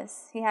call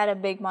this? He had a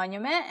big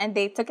monument, and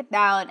they took it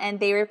down, and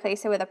they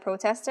replaced it with a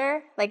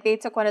protester. Like, they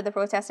took one of the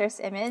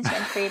protesters' image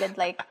and created,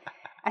 like,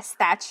 a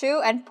statue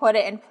and put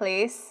it in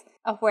place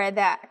of where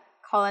that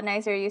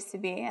colonizer used to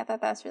be. I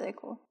thought that was really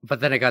cool. But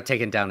then it got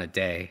taken down a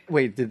day.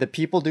 Wait, did the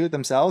people do it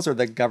themselves or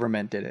the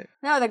government did it?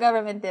 No, the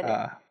government did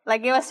it.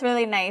 Like, it was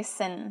really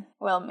nice and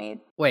well made.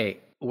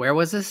 Wait, where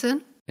was this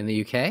in? In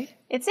the UK?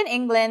 It's in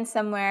England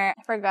somewhere.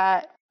 I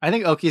forgot. I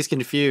think Oki's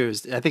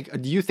confused.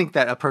 Do you think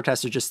that a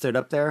protester just stood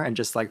up there and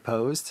just like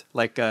posed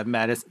like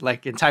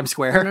like in Times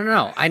Square?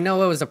 No. I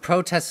know it was a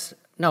protest.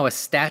 No, a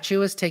statue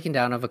was taken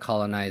down of a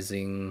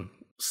colonizing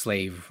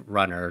slave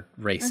runner,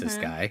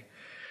 racist guy.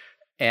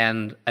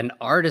 And an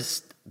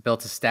artist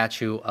built a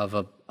statue of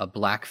a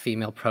black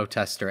female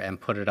protester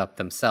and put it up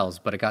themselves,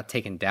 but it got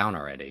taken down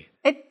already.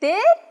 It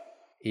did?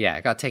 Yeah,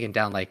 it got taken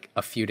down like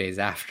a few days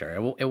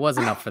after. It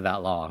wasn't up for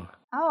that long.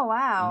 Oh,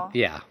 wow.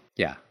 Yeah.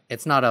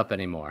 It's not up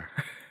anymore.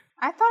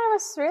 I thought it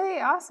was really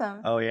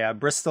awesome. Oh yeah,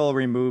 Bristol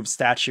removed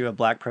statue of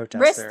black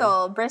protester.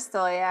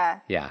 Bristol,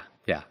 yeah. Yeah.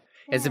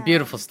 It's a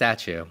beautiful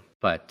statue,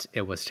 but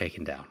it was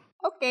taken down.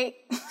 Okay.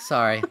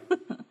 Sorry.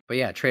 But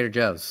yeah, Trader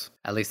Joe's.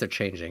 At least they're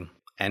changing.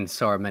 And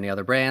so are many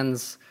other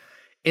brands.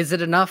 Is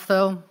it enough,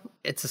 though?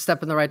 It's a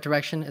step in the right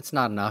direction. It's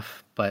not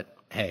enough, but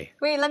hey.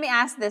 Wait, let me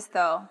ask this,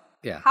 though.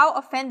 Yeah. How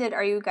offended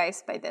are you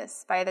guys by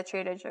this, by the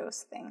Trader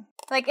Joe's thing?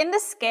 Like, in the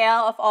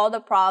scale of all the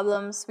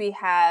problems we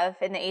have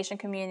in the Asian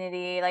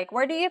community, like,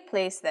 where do you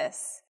place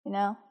this, you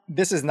know?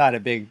 This is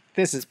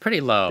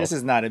Pretty low. This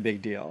is not a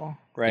big deal,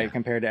 right? Yeah.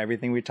 Compared to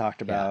everything we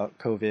talked about,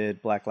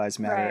 COVID, Black Lives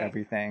Matter, Right.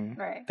 everything.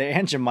 Right. The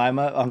Aunt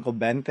Jemima, Uncle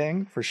Ben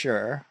thing, for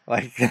sure.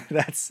 Like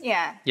that's,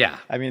 Yeah. Yeah.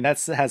 I mean,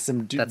 has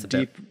some That's a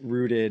bit.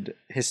 deep-rooted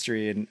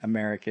history in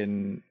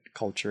American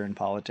culture and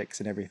politics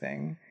and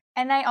everything.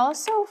 And I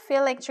also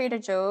feel like Trader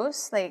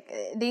Joe's, like,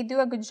 they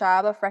do a good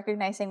job of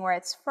recognizing where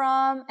it's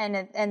from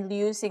and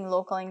using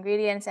local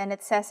ingredients. And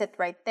it says it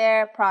right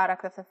there,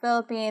 product of the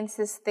Philippines,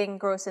 this thing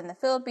grows in the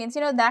Philippines,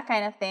 you know, that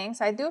kind of thing.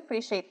 So I do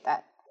appreciate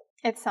that.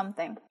 It's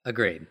something.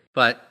 Agreed.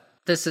 But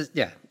this is,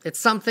 it's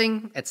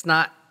something. It's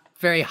not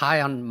very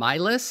high on my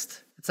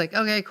list. It's like,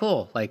 okay,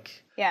 cool.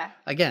 Like, Yeah.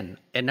 again,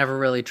 it never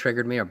really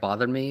triggered me or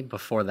bothered me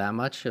before that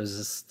much. It was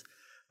just,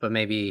 but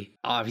maybe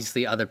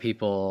obviously other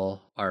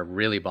people are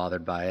really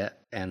bothered by it.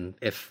 And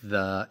if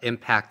the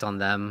impact on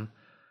them,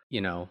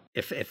 you know,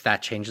 if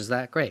that changes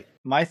that, great.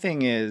 My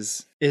thing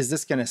is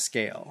this going to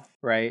scale,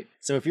 right?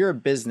 So if you're a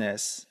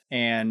business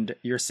and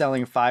you're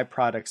selling 5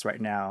 products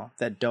right now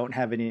that don't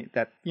have any,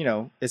 that, you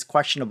know, is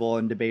questionable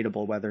and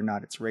debatable whether or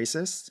not it's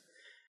racist,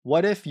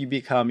 what if you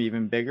become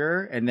even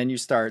bigger and then you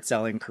start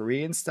selling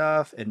Korean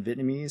stuff and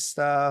Vietnamese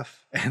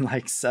stuff and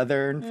like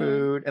Southern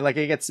food, and like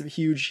it gets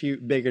huge,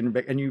 big and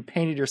big, and you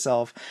painted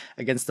yourself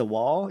against the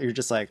wall? You're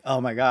just like, oh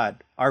my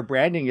God, our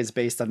branding is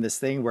based on this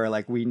thing where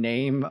like we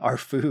name our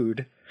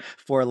food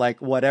for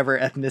like whatever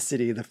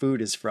ethnicity the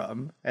food is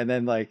from. And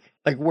then like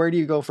where do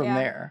you go from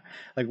there?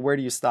 Like where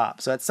do you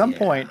stop? So at some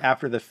point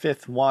after the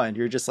 5th one,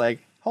 you're just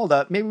like, hold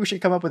up, maybe we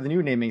should come up with a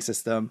new naming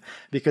system,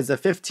 because the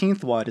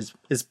 15th one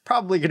is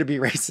probably going to be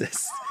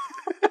racist.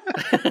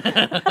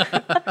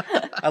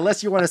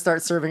 Unless you want to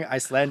start serving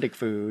Icelandic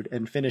food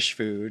and Finnish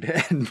food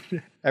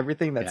and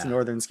everything that's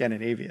Northern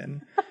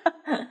Scandinavian.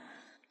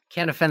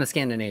 Can't offend the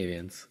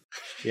Scandinavians.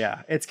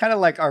 Yeah, it's kind of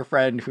like our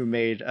friend who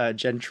made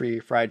Gentry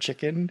fried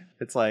chicken.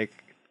 It's like,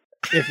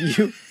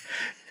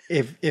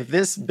 if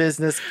this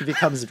business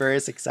becomes very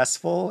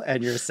successful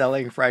and you're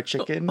selling fried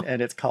chicken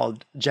and it's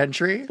called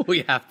Gentry,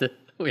 we have to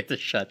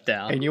shut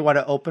down. And you want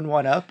to open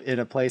one up in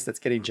a place that's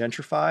getting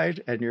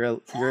gentrified, and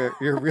you're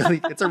really,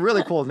 it's a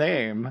really cool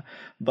name,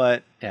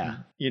 but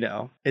you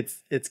know,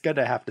 it's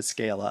gonna have to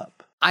scale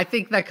up. I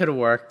think that could have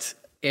worked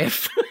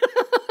if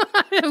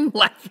I'm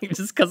laughing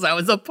just because I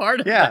was a part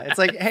of it. Yeah, it's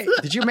like, hey,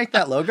 did you make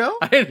that logo?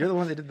 You're the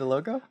one that did the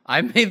logo?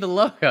 I made the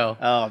logo.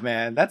 Oh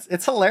man,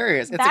 it's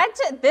hilarious.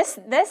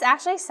 This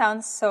actually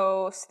sounds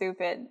so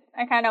stupid.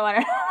 I kind of want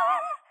to.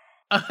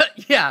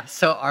 Yeah,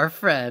 so our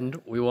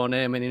friend, we won't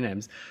name any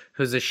names,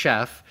 who's a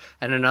chef,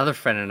 and another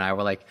friend and I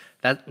were like,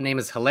 that name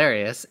is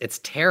hilarious. It's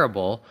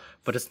terrible,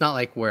 but it's not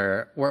like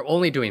we're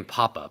only doing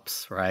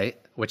pop-ups, right?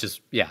 Which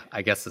is,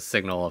 I guess a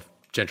signal of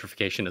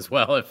gentrification as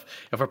well. If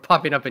we're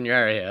popping up in your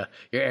area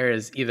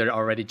is either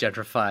already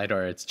gentrified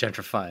or it's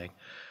gentrifying.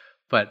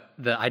 But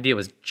the idea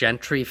was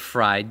Gentry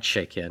fried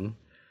chicken.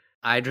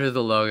 I drew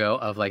the logo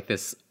of like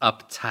this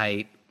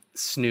uptight,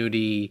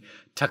 snooty,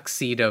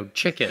 tuxedo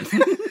chicken.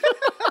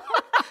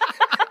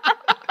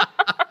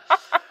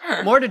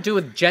 More to do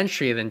with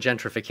gentry than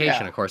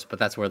gentrification, of course, but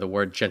that's where the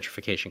word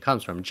gentrification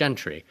comes from,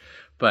 gentry.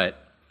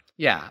 But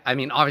yeah, I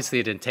mean, obviously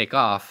it didn't take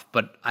off,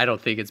 but I don't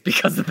think it's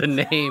because of the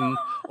name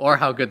or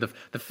how good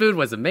the food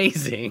was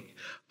amazing.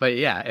 But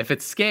yeah, if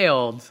it's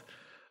scaled,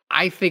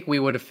 I think we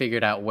would have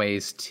figured out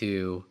ways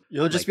to...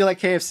 You'll just be like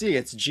KFC,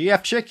 it's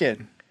GF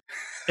chicken.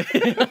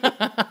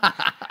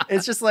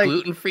 It's just like...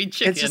 gluten-free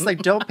chicken. It's just like,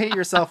 don't paint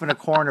yourself in a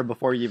corner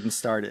before you even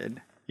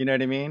started. You know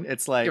what I mean?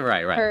 It's like...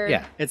 Right.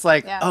 Yeah. It's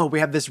like, oh,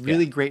 we have this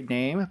really great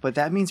name, but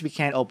that means we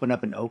can't open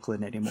up in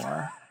Oakland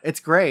anymore.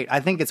 It's great. I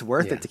think it's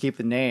worth it to keep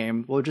the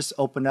name. We'll just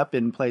open up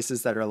in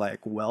places that are like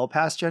well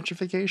past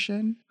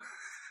gentrification.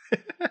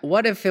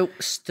 What if it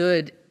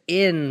stood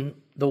in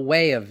the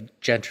way of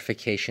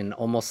gentrification,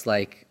 almost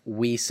like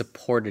we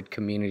supported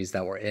communities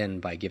that we're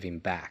in by giving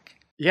back?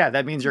 Yeah,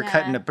 that means you're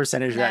cutting a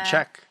percentage of that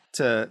check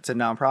to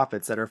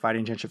nonprofits that are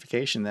fighting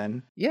gentrification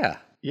then. Yeah.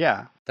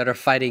 Yeah. That are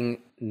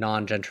fighting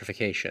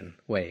non-gentrification.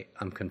 Wait,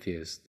 I'm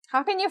confused.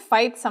 How can you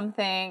fight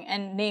something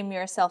and name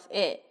yourself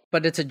it?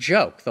 But it's a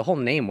joke. The whole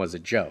name was a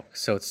joke.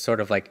 So it's sort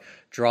of like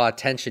draw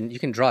attention. You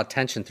can draw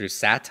attention through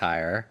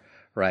satire,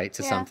 right,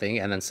 to something,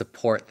 and then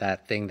support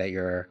that thing that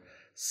you're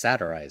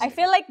satirizing. I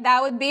feel like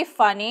that would be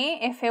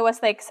funny if it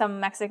was like some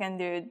Mexican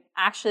dude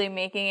actually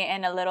making it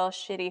in a little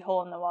shitty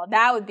hole in the wall.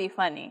 That would be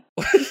funny.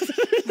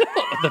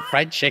 The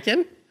fried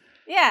chicken?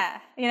 Yeah.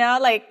 You know,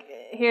 like,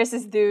 here's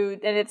this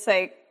dude, and it's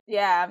like,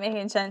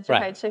 making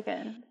gentrified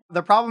chicken.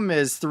 The problem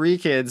is 3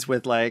 kids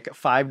with like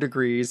 5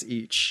 degrees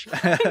each.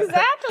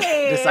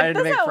 Exactly. Decided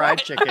to make fried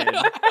chicken.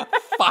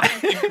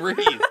 5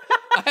 degrees.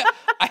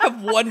 I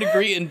have 1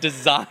 degree in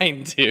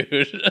design,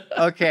 dude.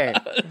 Okay.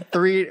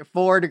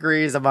 4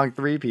 degrees among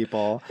 3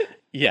 people.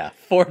 Yeah,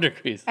 4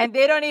 degrees. And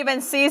they don't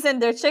even season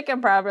their chicken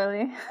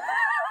properly.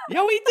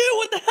 Yeah, we do.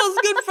 What the hell's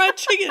good fried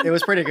chicken? It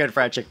was pretty good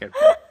fried chicken.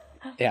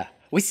 Yeah.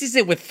 We season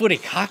it with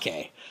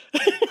furikake.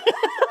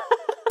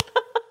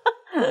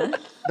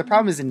 The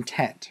problem is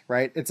intent,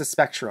 right? It's a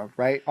spectrum,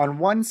 right? On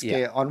one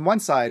scale, on one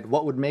side,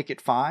 what would make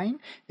it fine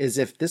is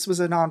if this was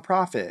a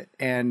nonprofit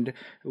and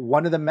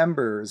one of the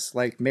members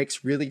like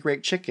makes really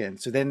great chicken.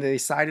 So then they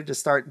decided to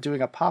start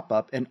doing a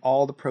pop-up and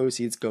all the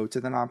proceeds go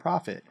to the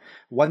nonprofit.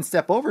 One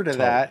step over to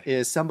that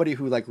is somebody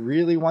who like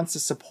really wants to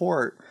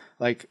support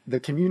like the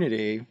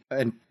community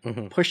and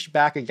push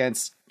back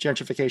against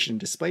gentrification and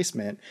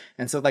displacement.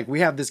 And so like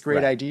we have this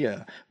great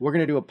idea. We're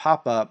going to do a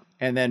pop-up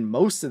and then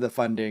most of the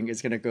funding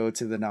is going to go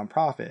to the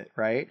nonprofit,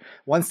 right?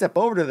 One step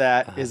over to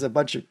that is a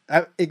bunch of,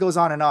 it goes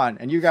on.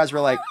 And you guys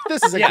were like,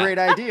 this is a great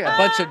idea. A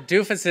bunch of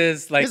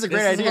doofuses like, this is a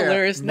great idea.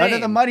 Hilarious none name.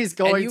 of the money's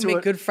going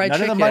to good fried none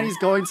chicken. of the money's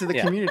going to the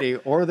community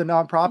or the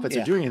nonprofits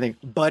or doing anything.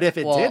 But if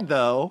it did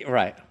though,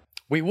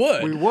 we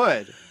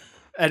would.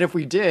 And if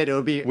we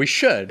did, we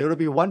should. It would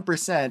be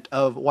 1%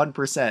 of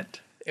 1%.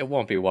 It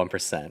won't be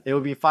 1%. It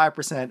would be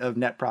 5% of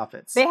net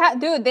profits. They have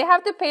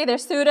to pay their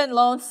student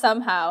loans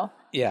somehow.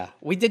 Yeah.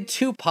 We did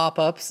 2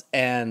 pop-ups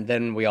and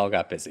then we all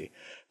got busy.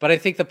 But I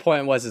think the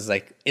point is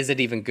like, is it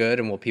even good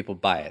and will people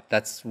buy it?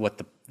 That's what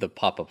the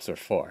pop-ups are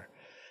for.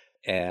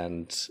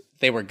 And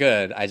they were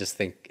good. I just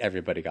think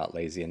everybody got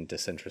lazy and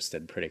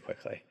disinterested pretty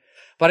quickly.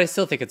 But I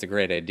still think it's a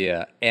great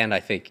idea. And I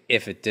think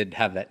if it did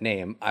have that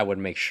name, I would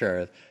make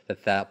sure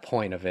that that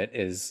point of it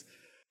is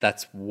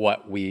that's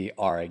what we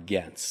are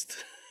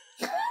against.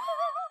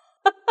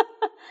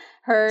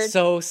 Heard.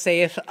 So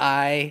saith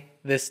I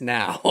this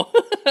now.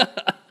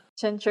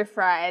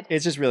 Gentrified.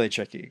 It's just really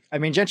tricky. I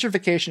mean,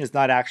 gentrification is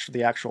not actually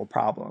the actual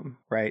problem,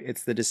 right?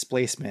 It's the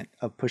displacement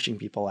of pushing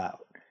people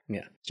out.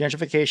 Yeah.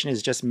 Gentrification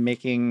is just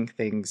making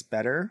things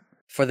better.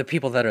 For the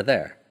people that are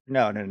there.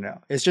 No.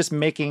 It's just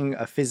making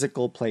a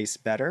physical place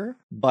better.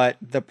 But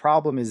the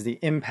problem is the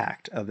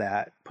impact of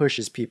that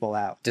pushes people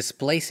out.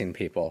 Displacing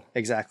people.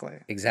 Exactly.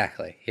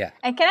 Exactly. Yeah.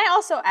 And can I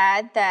also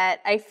add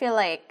that I feel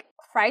like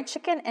fried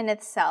chicken in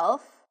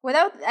itself,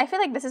 I feel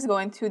like this is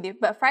going too deep,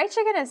 but fried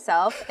chicken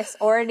itself is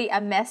already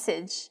a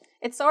message.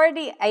 It's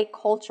already a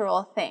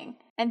cultural thing.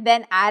 And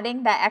then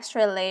adding that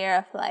extra layer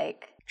of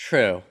like,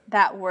 True.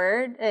 that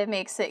word, it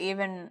makes it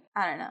even,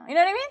 I don't know. You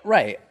know what I mean?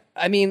 Right.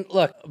 I mean,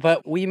 look,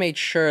 but we made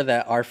sure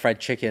that our fried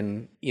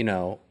chicken, you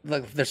know,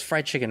 look, there's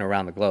fried chicken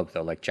around the globe,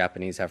 though. Like,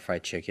 Japanese have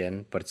fried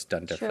chicken, but it's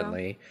done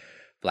differently. True.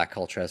 Black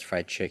culture has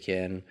fried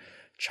chicken.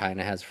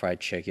 China has fried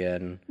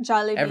chicken.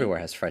 Jollibee. Everywhere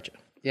has fried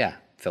chicken. Yeah.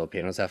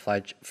 Filipinos have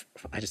I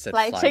just said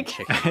fried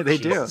chicken. They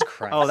Jesus do.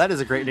 Christ. Oh, that is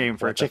a great name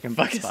for a chicken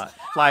spot.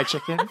 Fly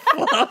chicken.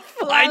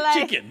 Fried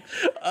chicken.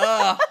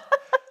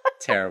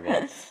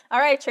 Terrible. All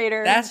right,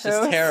 Trader. That's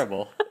just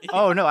terrible.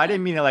 Oh, no, I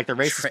didn't mean it like the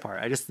racist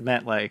part. I just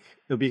meant like,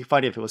 it would be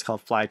funny if it was called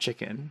fly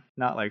chicken,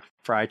 not like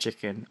fried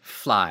chicken.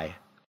 Fly.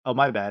 Oh,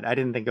 my bad. I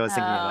didn't think I was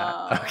thinking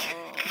of that. Okay.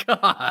 God.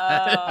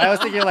 I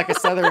was thinking like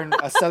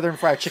a southern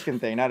fried chicken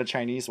thing, not a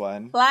Chinese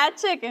one. Fried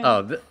chicken.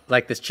 Oh,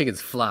 like this chicken's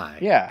fly.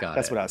 Yeah, Got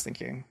that's it. what I was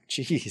thinking.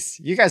 Jeez,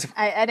 you guys.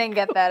 I didn't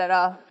get that at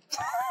all.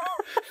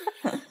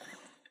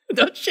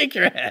 Don't shake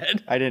your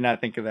head. I did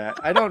not think of that.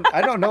 I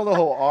don't know the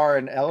whole R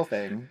and L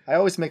thing. I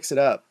always mix it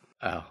up.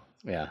 Oh,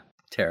 yeah.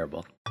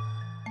 Terrible.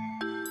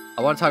 I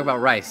want to talk about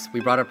rice.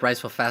 We brought up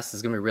rice real fast.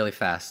 It's going to be really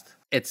fast.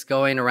 It's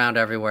going around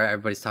everywhere.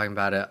 Everybody's talking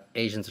about it.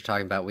 Asians are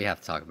talking about it. We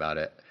have to talk about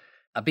it.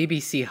 A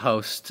BBC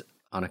host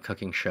on a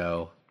cooking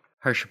show,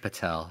 Harsha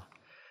Patel.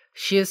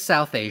 She is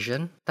South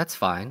Asian. That's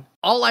fine.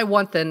 All I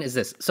want then is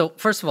this. So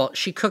first of all,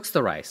 she cooks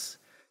the rice.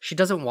 She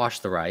doesn't wash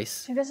the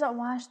rice. She doesn't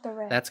wash the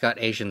rice. That's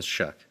got Asians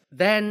shook.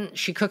 Then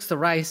she cooks the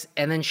rice,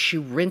 and then she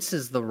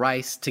rinses the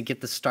rice to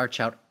get the starch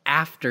out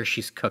after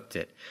she's cooked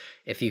it.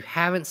 If you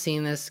haven't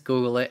seen this,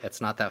 Google it. It's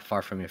not that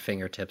far from your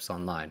fingertips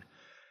online.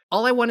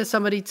 All I want is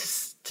somebody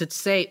to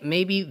say,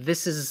 maybe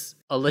this is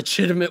a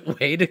legitimate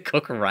way to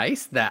cook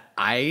rice that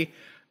I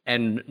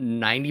and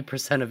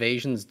 90% of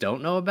Asians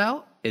don't know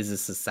about. Is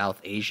this a South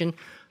Asian?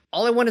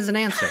 All I want is an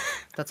answer.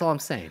 That's all I'm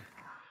saying.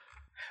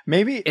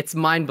 Maybe it's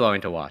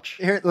mind-blowing to watch.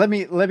 Here, let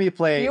me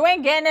play. You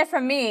ain't getting it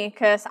from me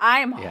because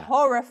I'm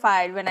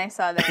horrified when I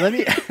saw that.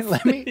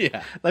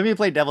 Let me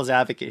play devil's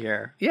advocate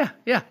here. Yeah,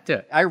 do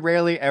it. I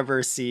rarely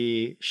ever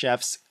see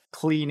chefs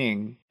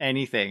cleaning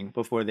anything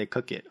before they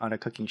cook it on a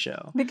cooking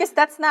show. Because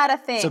that's not a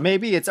thing. So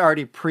maybe it's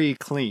already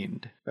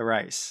pre-cleaned, the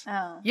rice.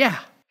 Oh. Yeah,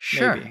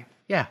 sure. Maybe.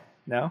 Yeah.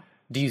 No?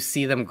 Do you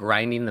see them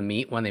grinding the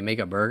meat when they make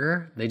a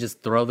burger? They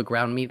just throw the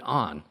ground meat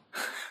on.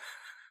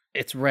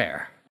 It's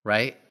rare,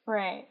 right?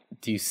 Right.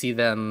 Do you see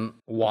them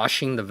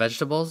washing the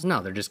vegetables?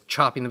 No, they're just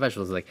chopping the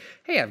vegetables. Like,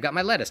 hey, I've got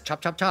my lettuce.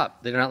 Chop, chop,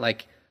 chop. They're not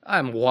like,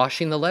 I'm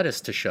washing the lettuce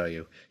to show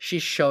you.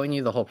 She's showing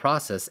you the whole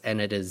process, and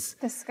it is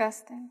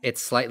disgusting.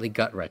 It's slightly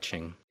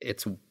gut-wrenching.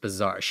 It's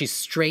bizarre. She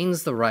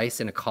strains the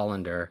rice in a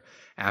colander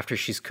after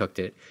she's cooked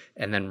it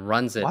and then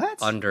runs it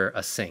under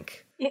a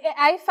sink.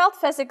 I felt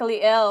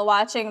physically ill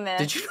watching this.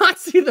 Did you not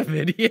see the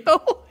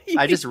video?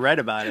 I just read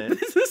about it.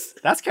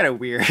 That's kind of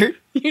weird.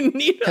 You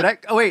need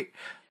Oh, wait.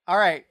 All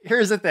right,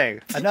 here's the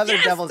thing. Another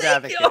devil's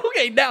advocate.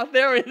 Okay, now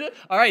there it is.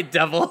 All right,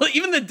 devil.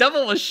 Even the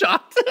devil was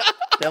shocked.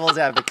 Devil's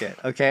advocate,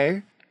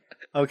 okay?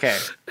 Okay,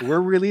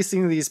 we're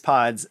releasing these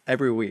pods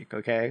every week,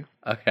 okay?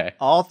 Okay.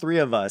 All three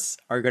of us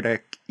are going to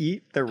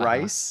eat the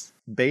rice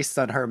based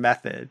on her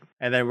method,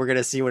 and then we're going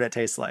to see what it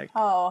tastes like.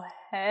 Oh,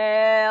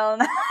 hell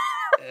no.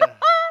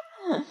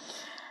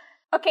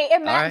 Okay,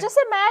 just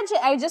imagine.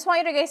 I just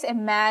want you to guys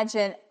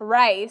imagine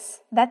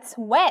rice that's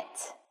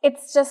wet.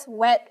 It's just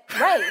wet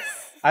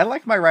rice. I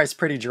like my rice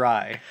pretty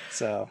dry,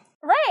 so.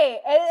 Right,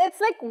 it's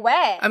like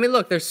wet. I mean,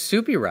 look, there's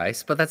soupy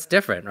rice, but that's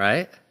different,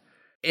 right?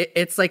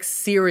 It's like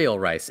cereal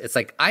rice. It's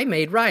like, I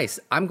made rice.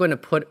 I'm going to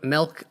put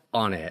milk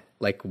on it.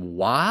 Like,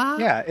 what?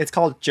 Yeah, it's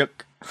called juk.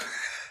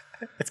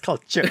 It's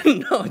called juk.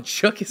 No,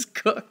 juk is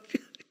cooked.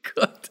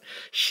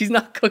 She's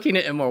not cooking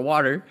it in more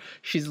water.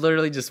 She's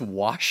literally just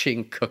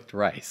washing cooked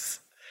rice.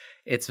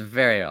 It's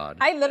very odd.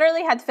 I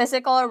literally had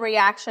physical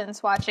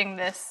reactions watching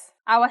this.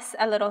 I was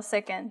a little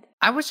sickened.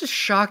 I was just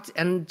shocked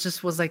and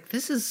just was like,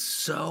 this is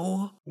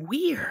so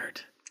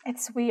weird.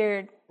 It's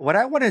weird. What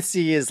I want to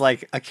see is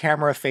like a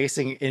camera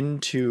facing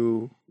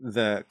into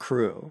the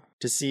crew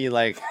to see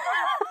like,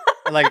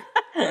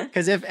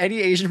 because if any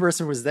Asian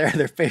person was there,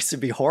 their face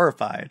would be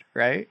horrified,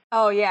 right?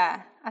 Oh,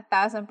 yeah.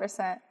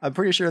 1,000%. I'm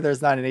pretty sure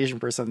there's not an Asian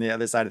person on the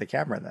other side of the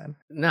camera then.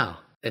 No,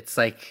 it's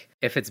like,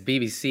 if it's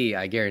BBC,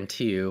 I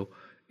guarantee you,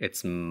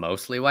 It's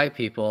mostly white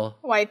people.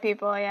 White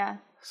people, yeah.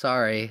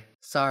 Sorry.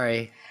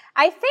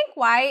 I think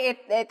why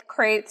it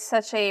creates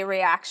such a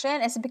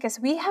reaction is because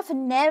we have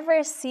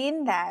never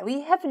seen that.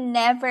 We have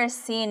never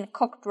seen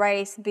cooked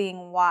rice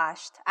being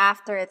washed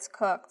after it's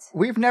cooked.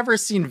 We've never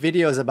seen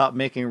videos about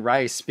making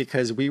rice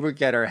because we would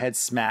get our heads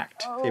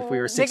smacked if we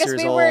were 6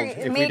 years old.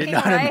 If we didn't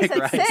know how to make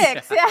rice.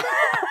 6, yeah.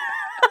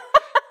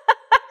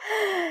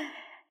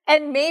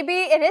 And maybe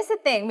it is a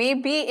thing.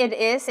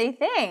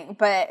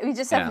 But we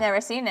just have never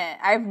seen it.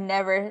 I've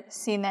never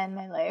seen that in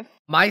my life.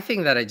 My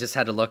thing that I just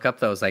had to look up,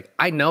 though, is like,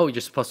 I know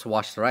you're supposed to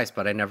wash the rice,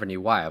 but I never knew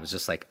why. I was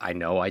just like, I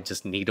know I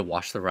just need to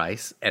wash the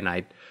rice, and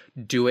I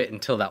do it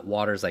until that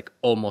water's like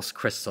almost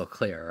crystal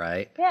clear,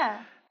 right?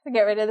 Yeah, to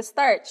get rid of the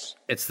starch.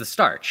 It's the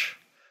starch.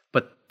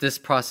 But this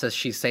process,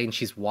 she's saying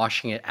she's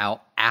washing it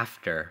out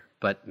after.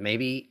 But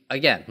maybe,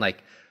 again,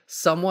 like,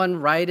 someone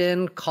write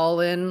in, call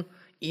in,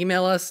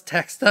 email us,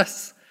 text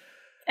us.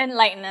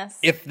 Enlighten us.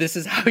 If this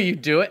is how you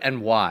do it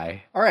and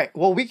why. All right.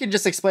 Well, we can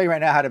just explain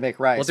right now how to make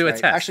rice. We'll do a right?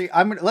 test. Actually,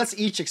 let's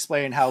each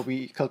explain how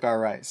we cook our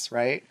rice,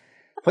 right?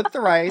 Put the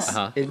rice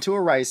into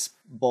a rice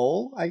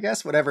bowl, I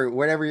guess, whatever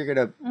you're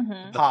going to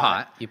The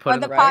pot. You put or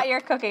the pot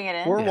you're cooking it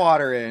in. Pour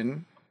water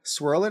in,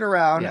 swirl it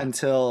around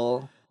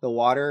until the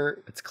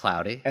water... It's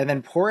cloudy. And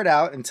then pour it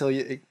out until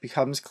it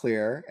becomes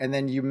clear. And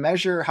then you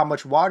measure how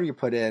much water you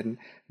put in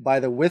by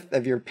the width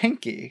of your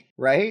pinky,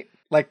 right?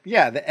 Like,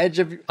 the edge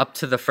of... Up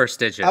to the first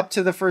digit. Up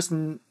to the first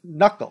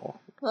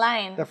knuckle.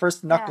 Line. The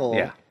first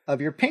knuckle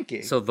of your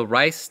pinky. So the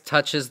rice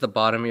touches the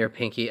bottom of your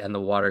pinky and the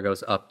water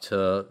goes up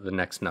to the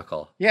next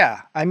knuckle.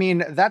 Yeah. I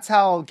mean, that's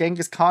how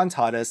Genghis Khan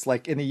taught us,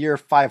 like, in the year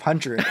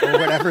 500 or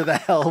whatever the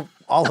hell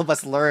all of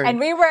us learned. And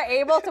we were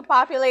able to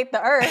populate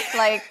the earth.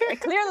 Like,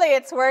 clearly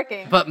it's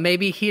working. But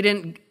maybe he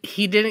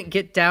didn't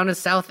get down to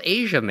South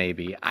Asia,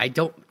 maybe.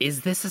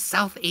 Is this a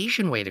South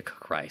Asian way to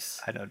cook rice?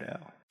 I don't know.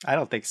 I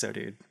don't think so,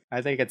 dude.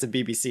 I think it's a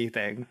BBC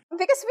thing.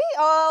 Because we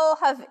all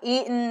have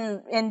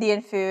eaten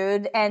Indian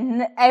food,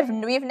 and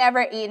we've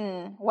never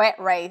eaten wet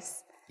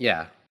rice.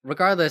 Yeah.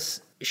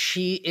 Regardless,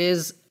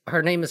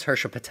 her name is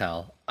Harsha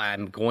Patel.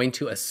 I'm going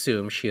to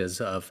assume she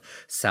is of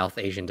South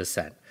Asian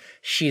descent.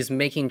 She's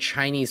making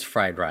Chinese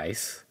fried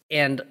rice.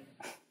 And,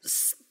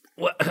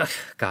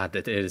 God,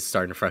 it is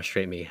starting to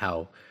frustrate me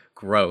how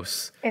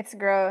gross. It's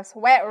gross.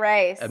 Wet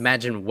rice.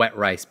 Imagine wet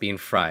rice being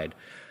fried.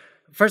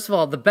 First of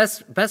all, the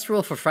best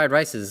rule for fried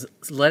rice is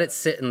let it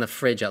sit in the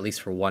fridge at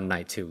least for one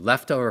night, too.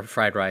 Leftover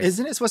fried rice.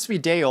 Isn't it supposed to be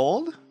day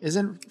old?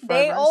 Isn't fried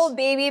day rice? old,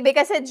 baby,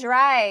 because it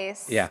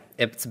dries. Yeah,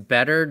 it's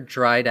better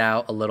dried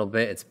out a little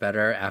bit. It's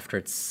better after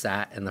it's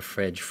sat in the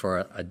fridge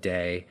for a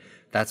day.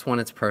 That's when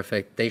it's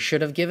perfect. They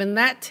should have given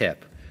that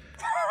tip.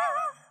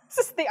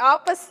 This is the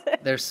opposite.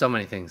 There's so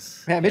many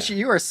things. Man, Mitchy,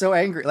 you are so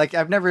angry. Like,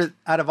 I've never,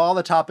 out of all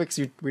the topics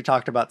we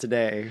talked about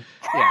today,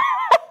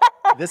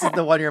 this is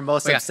the one you're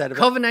most upset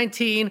about.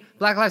 COVID-19,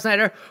 Black Lives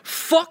Matter,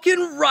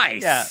 fucking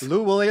rice. Yeah,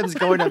 Lou Williams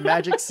going to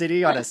Magic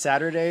City on a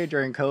Saturday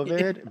during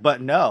COVID,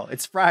 but no,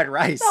 it's fried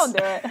rice. Don't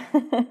do it.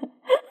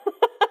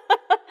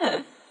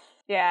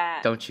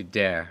 Yeah. Don't you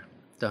dare.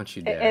 Don't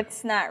you dare.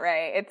 It's not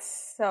right.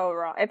 It's so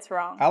wrong. It's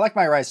wrong. I like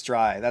my rice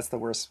dry. That's the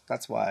worst.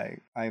 That's why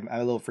I'm a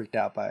little freaked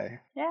out by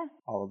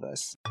all of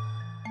this.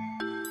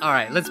 All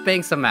right, let's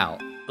bang some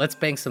out.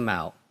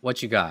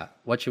 What you got?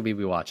 What should we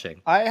be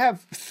watching? I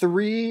have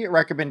 3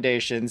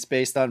 recommendations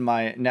based on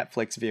my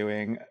Netflix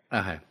viewing.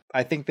 Okay.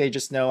 I think they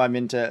just know I'm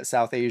into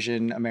South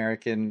Asian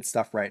American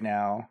stuff right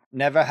now.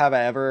 Never Have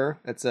I Ever.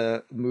 It's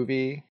a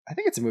movie. I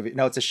think it's a movie.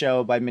 No, it's a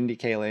show by Mindy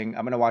Kaling.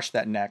 I'm going to watch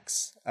that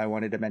next. I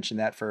wanted to mention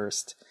that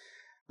first.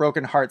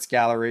 Broken Hearts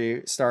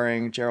Gallery,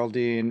 starring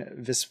Geraldine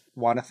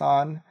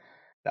Viswanathan.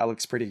 That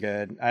looks pretty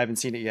good. I haven't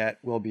seen it yet.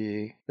 Will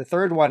be. The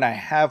third one I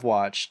have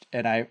watched,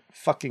 and I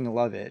fucking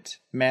love it.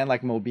 Man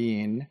Like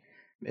Mobeen.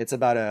 It's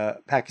about a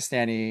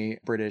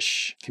Pakistani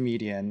British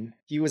comedian.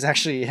 He was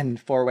actually in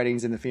Four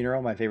Weddings and a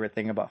Funeral. My favorite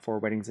thing about Four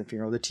Weddings and a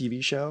Funeral, the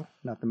TV show,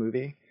 not the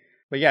movie.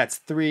 But yeah, it's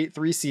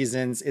three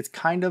seasons. It's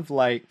kind of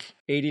like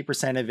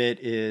 80% of it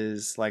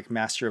is like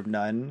Master of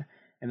None.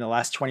 And the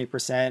last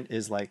 20%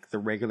 is like the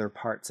regular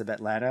parts of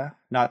Atlanta.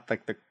 Not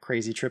like the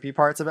crazy trippy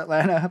parts of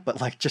Atlanta, but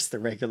like just the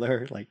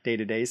regular like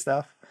day-to-day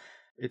stuff.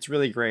 It's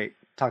really great.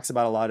 Talks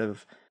about a lot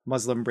of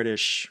Muslim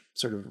British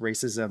sort of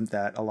racism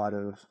that a lot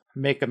of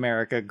Make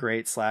America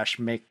Great /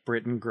 Make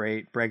Britain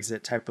Great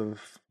Brexit type of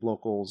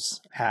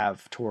locals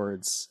have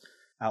towards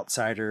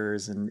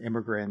outsiders and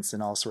immigrants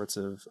and all sorts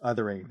of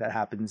othering that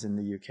happens in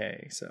the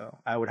UK. So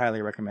I would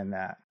highly recommend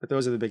that. But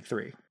those are the big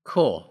 3.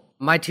 Cool.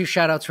 My 2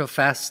 shout-outs real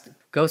fast.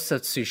 Ghost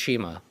of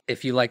Tsushima.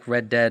 If you like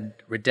Red Dead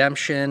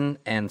Redemption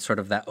and sort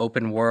of that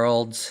open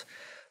world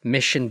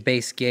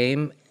mission-based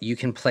game, you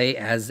can play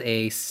as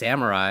a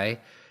samurai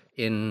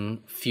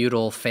in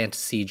feudal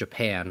fantasy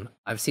Japan.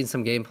 I've seen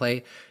some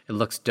gameplay. It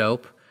looks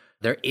dope.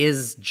 There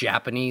is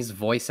Japanese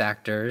voice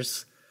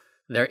actors.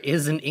 There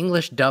is an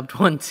English dubbed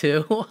one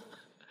too.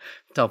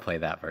 Don't play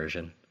that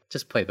version.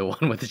 Just play the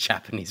one with the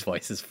Japanese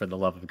voices, for the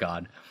love of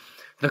God.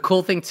 The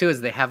cool thing too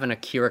is they have an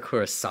Akira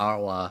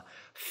Kurosawa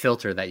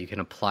filter that you can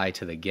apply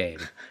to the game.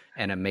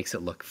 and it makes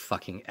it look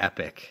fucking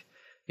epic.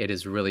 It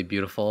is really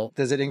beautiful.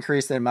 Does it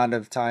increase the amount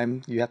of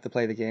time you have to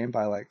play the game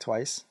by like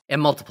twice? It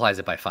multiplies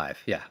it by 5,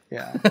 yeah.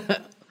 Yeah.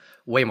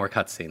 Way more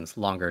cutscenes,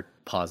 longer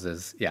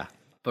pauses, yeah.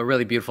 But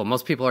really beautiful.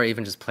 Most people are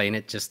even just playing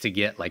it just to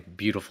get like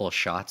beautiful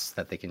shots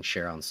that they can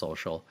share on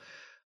social.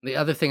 The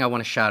other thing I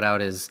want to shout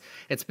out is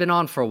it's been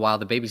on for a while.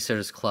 The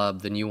Babysitters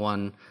Club, the new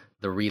one,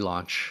 the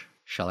relaunch,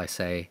 shall I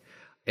say,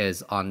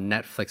 is on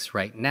Netflix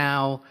right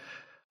now.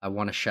 I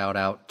want to shout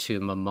out to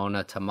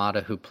Momona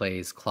Tamada, who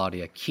plays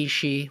Claudia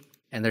Kishi.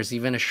 And there's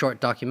even a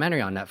short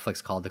documentary on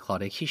Netflix called The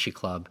Claudia Kishi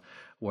Club,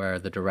 where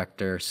the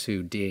director,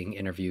 Sue Ding,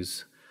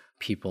 interviews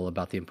people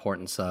about the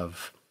importance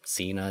of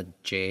seeing a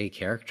JA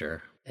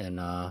character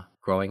in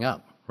growing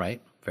up,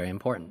 right? Very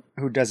important.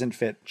 Who doesn't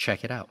fit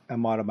Check it out. a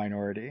model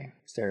minority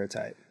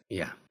stereotype.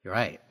 Yeah, you're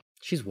right.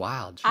 She's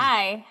wild.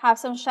 I have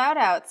some shout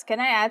outs. Can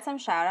I add some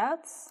shout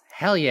outs?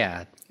 Hell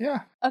yeah. Yeah.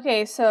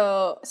 Okay,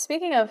 so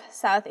speaking of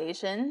South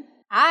Asian,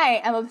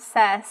 I am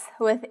obsessed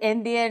with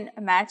Indian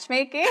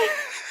matchmaking.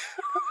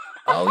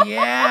 Oh,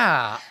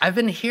 yeah. I've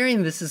been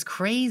hearing this is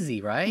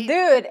crazy, right?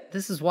 Dude,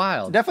 This is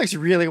wild. Netflix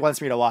really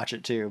wants me to watch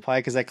it too. Probably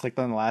because I clicked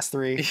on the last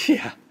 3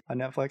 Yeah. on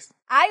Netflix.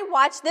 I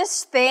watched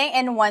this thing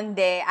in one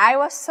day. I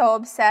was so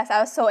obsessed. I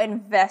was so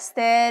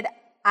invested.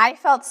 I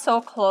felt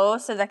so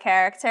close to the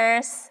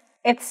characters.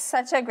 It's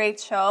such a great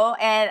show.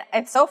 And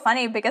it's so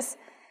funny because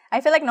I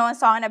feel like no one's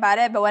talking about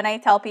it. But when I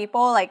tell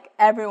people, like,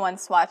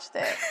 everyone's watched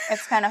it.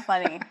 It's kind of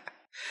funny.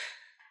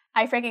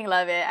 I freaking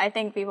love it. I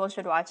think people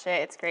should watch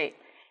it. It's great.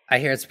 I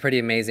hear it's pretty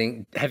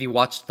amazing. Have you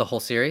watched the whole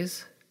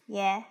series?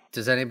 Yeah.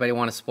 Does anybody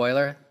want a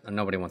spoiler?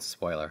 Nobody wants a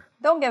spoiler.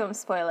 Don't give them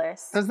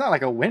spoilers. There's not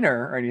like a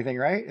winner or anything,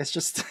 right? It's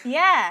just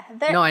Yeah.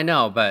 No, I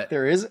know, but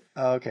there is.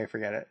 Oh, okay,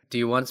 forget it. do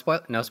you want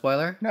no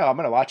spoiler? No, I'm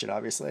gonna watch it.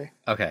 Obviously.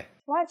 Okay.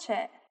 Watch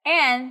it.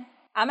 And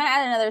I'm going to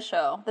add another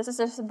show. This is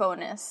just a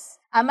bonus.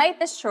 I Might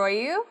Destroy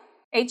You,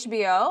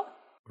 HBO.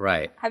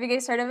 Right. Have you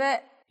guys heard of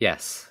it?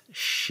 Yes.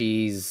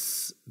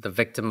 She's the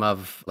victim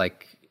of,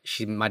 like,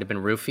 she might have been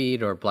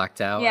roofied or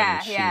blacked out. Yeah,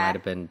 and she yeah. might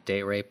have been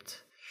date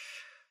raped.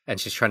 And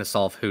she's trying to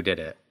solve who did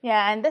it.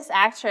 Yeah, and this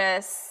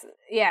actress,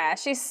 yeah,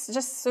 she's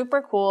just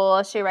super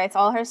cool. She writes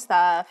all her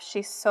stuff.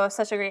 She's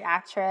such a great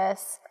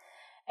actress.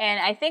 And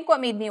I think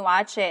what made me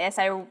watch it is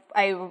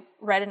I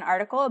read an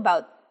article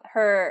about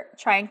her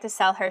trying to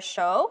sell her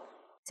show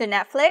to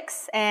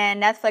Netflix.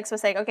 And Netflix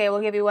was like, okay,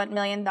 we'll give you $1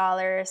 million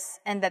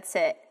and that's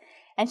it.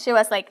 And she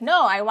was like,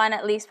 no, I want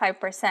at least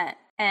 5%.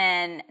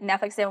 And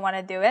Netflix didn't want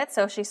to do it,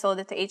 so she sold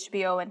it to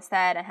HBO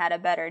instead and had a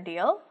better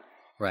deal.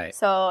 Right.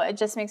 So it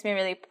just makes me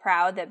really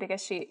proud that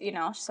because she's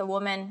a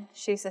woman,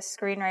 she's a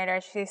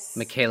screenwriter, she's...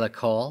 Michaela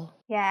Cole.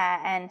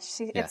 Yeah, and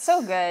Yes. it's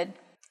so good.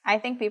 I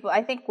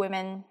think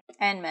women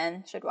and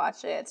men should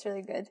watch it. It's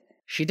really good.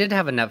 She did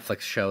have a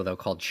Netflix show, though,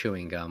 called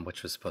Chewing Gum,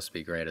 which was supposed to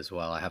be great as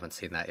well. I haven't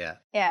seen that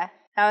yet. Yeah,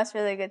 that was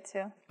really good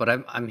too. But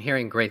I'm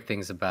hearing great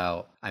things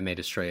about I May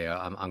Destroy You.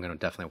 I'm going to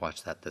definitely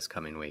watch that this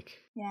coming week.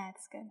 Yeah,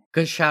 it's good.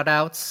 Good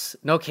shout-outs.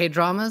 No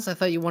K-dramas? I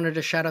thought you wanted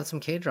to shout out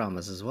some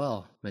K-dramas as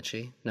well,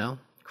 Mitchy. No?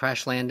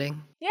 Crash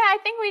Landing? Yeah, I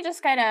think we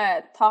just kind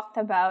of talked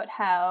about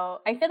how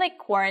I feel like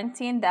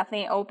quarantine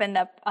definitely opened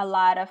up a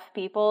lot of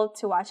people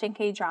to watching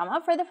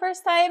K-drama for the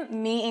first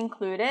time, me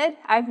included.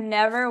 I've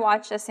never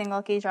watched a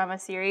single K-drama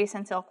series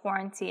until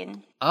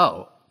quarantine.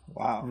 Oh.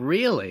 Wow.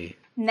 Really?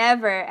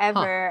 Never,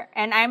 ever. Huh.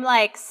 And I'm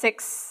like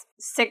six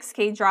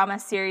K-drama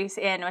series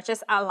in, which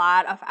is a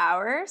lot of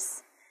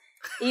hours.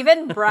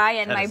 Even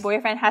Brian, my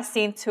boyfriend, has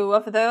seen 2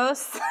 of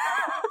those.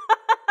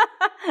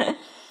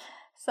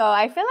 So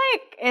I feel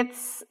like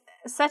it's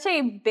such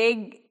a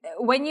big,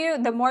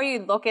 the more you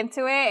look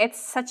into it,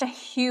 it's such a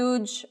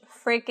huge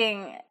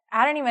freaking,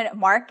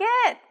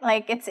 market.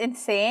 Like, it's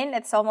insane.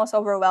 It's almost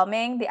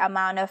overwhelming, the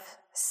amount of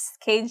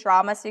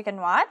K-dramas you can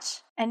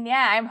watch. And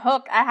yeah, I'm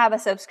hooked. I have a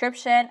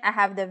subscription. I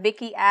have the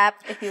Viki app.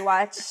 If you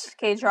watch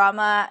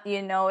K-drama,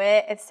 you know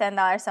it. It's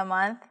 $10 a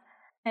month.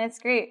 And it's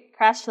great.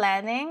 Crash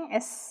Landing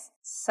is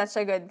such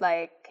a good,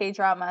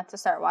 K-drama to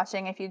start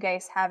watching if you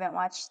guys haven't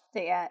watched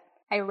it yet.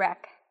 I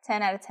wreck.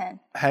 10 out of 10.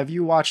 Have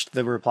you watched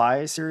the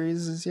Reply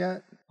series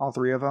yet? All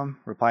 3 of them?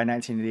 Reply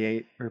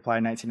 1988, Reply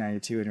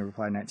 1992, and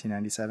Reply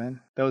 1997?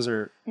 Those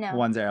are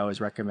ones I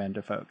always recommend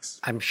to folks.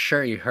 I'm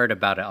sure you heard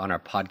about it on our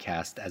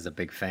podcast as a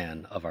big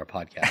fan of our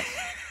podcast.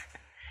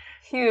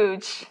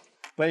 Huge.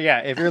 But yeah,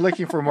 if you're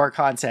looking for more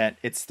content,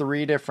 it's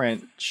 3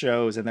 different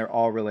shows and they're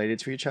all related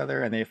to each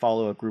other and they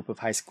follow a group of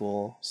high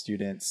school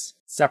students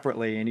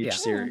separately in each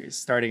series,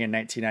 starting in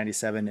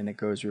 1997 and it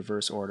goes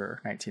reverse order,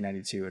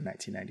 1992 and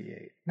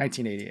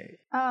 1988.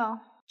 Oh.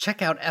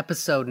 Check out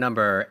episode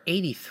number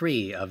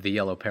 83 of the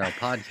Yellow Peril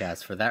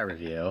podcast for that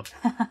review.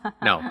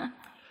 No,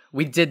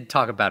 we did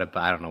talk about it,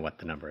 but I don't know what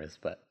the number is,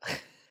 but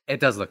it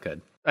does look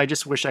good. I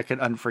just wish I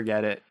could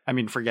forget it,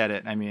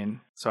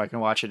 so I can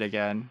watch it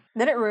again.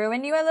 Did it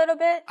ruin you a little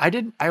bit?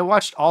 I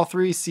watched all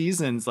 3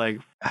 seasons.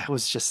 It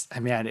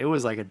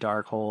was like a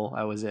dark hole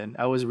I was in.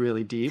 I was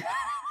really deep.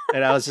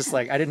 And I was just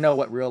like, I didn't know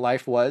what real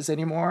life was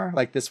anymore.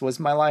 Like, this was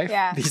my life,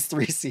 these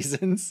 3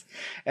 seasons.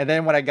 And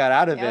then when I got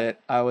out of it,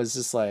 I was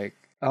just like,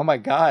 Oh my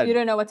God. You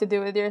don't know what to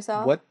do with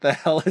yourself? What the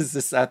hell is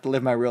this? I have to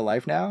live my real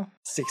life now?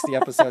 60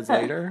 episodes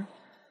later?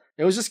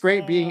 It was just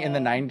great being in the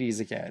 90s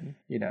again,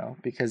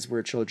 because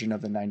we're children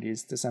of the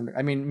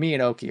 90s. Me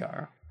and Oki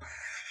are.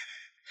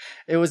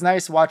 It was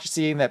nice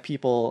seeing that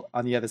people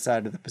on the other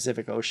side of the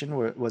Pacific Ocean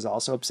was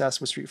also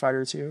obsessed with Street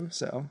Fighter 2.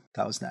 So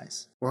that was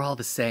nice. We're all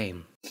the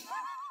same.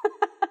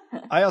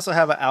 I also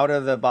have an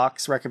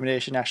out-of-the-box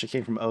recommendation. Actually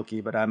came from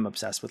Oki, but I'm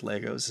obsessed with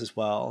Legos as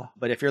well.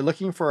 But if you're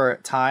looking for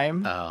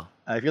time,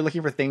 if you're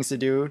looking for things to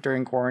do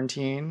during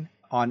quarantine,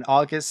 on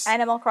August...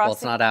 Animal Crossing. Well,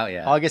 it's not out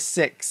yet. August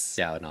 6th.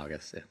 Yeah, in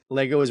August. Yeah.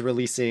 Lego is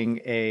releasing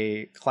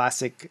a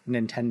classic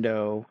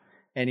Nintendo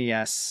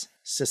NES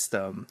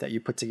system that you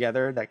put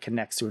together that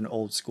connects to an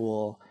old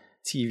school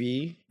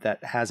TV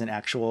that has an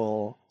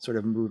actual sort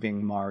of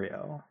moving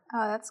Mario.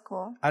 Oh, that's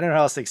cool. I don't know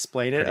how else to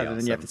explain it other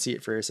than you have awesome. to see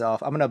it for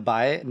yourself. I'm going to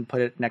buy it and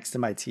put it next to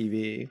my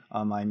TV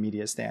on my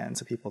media stand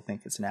so people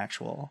think it's an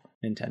actual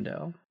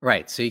Nintendo.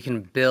 Right, so you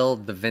can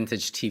build the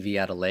vintage TV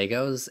out of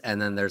Legos,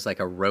 and then there's like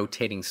a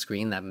rotating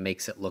screen that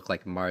makes it look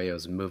like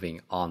Mario's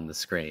moving on the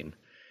screen.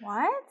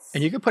 What?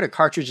 And you could put a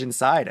cartridge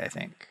inside, I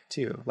think,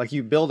 too. Like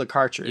you build a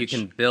cartridge. You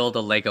can build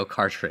a Lego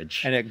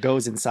cartridge. And it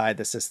goes inside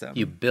the system.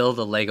 You build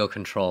a Lego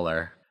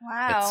controller.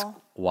 Wow. It's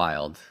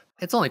wild.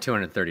 It's only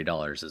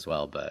 $230 as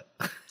well, but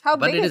How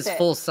but big it is it?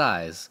 full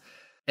size.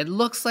 It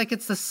looks like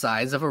it's the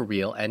size of a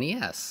real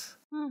NES.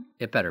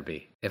 It better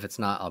be. If it's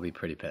not, I'll be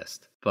pretty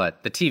pissed.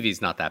 But the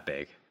TV's not that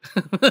big.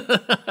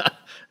 The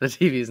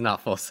TV is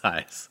not full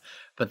size.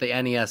 But the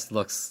NES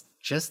looks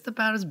just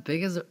about as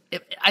big as...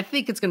 I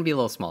think it's going to be a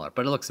little smaller,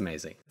 but it looks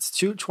amazing. It's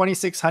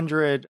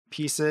 2,600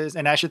 pieces.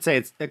 And I should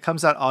say it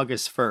comes out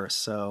August 1st.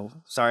 So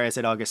sorry I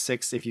said August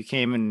 6th. If you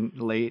came in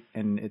late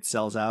and it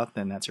sells out,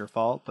 then that's your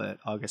fault. But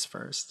August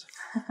 1st.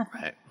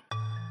 Right.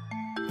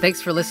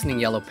 Thanks for listening,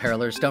 Yellow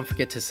Perilers. Don't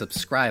forget to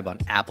subscribe on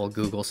Apple,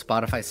 Google,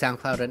 Spotify,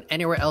 SoundCloud, and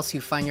anywhere else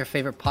you find your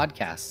favorite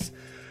podcasts.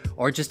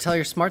 Or just tell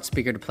your smart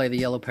speaker to play the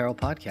Yellow Peril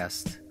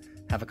podcast.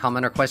 Have a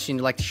comment or question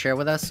you'd like to share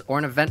with us, or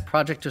an event,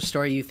 project, or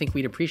story you think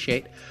we'd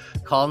appreciate,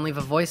 call and leave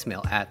a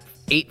voicemail at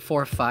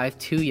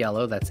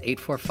 845-2YELLOW, that's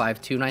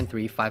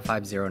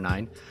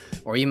 845-293-5509,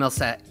 or email us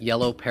at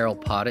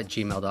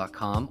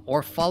yellowperilpod@gmail.com,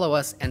 or follow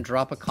us and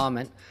drop a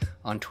comment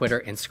on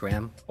Twitter,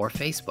 Instagram, or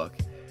Facebook.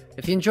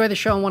 If you enjoy the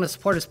show and want to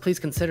support us, please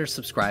consider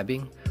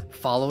subscribing,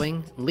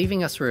 following,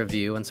 leaving us a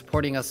review, and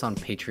supporting us on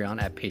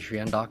Patreon at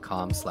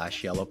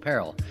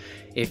patreon.com/yellowperil.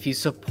 If you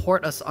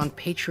support us on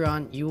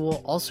Patreon, you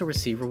will also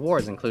receive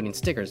rewards, including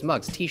stickers,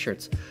 mugs,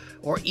 t-shirts,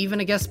 or even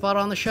a guest spot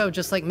on the show,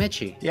 just like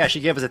Mitchy. Yeah,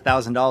 she gave us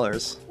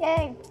 $1,000.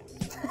 Yay.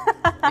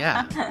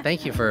 Yeah,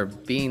 thank you for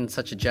being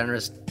such a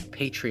generous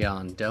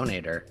Patreon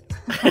donator.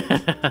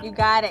 You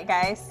got it,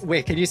 guys.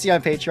 Wait, can you see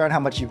on Patreon how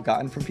much you've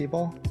gotten from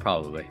people?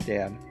 Probably.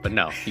 Damn. But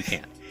no, you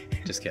can't.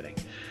 Just kidding.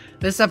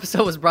 This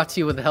episode was brought to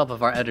you with the help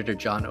of our editor,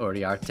 John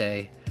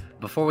Oriarte.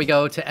 Before we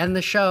go to end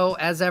the show,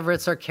 as ever,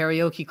 it's our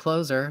karaoke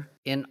closer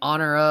in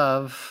honor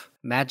of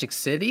Magic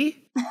City.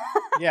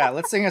 Yeah,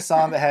 let's sing a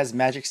song that has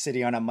Magic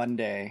City on a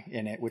Monday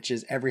in it, which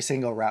is every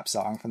single rap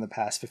song from the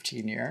past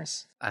 15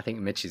 years. I think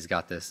Mitchy's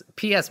got this.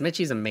 P.S.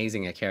 Mitchy's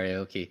amazing at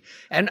karaoke.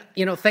 And,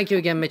 thank you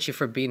again, Mitchy,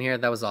 for being here.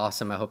 That was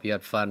awesome. I hope you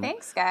had fun.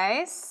 Thanks,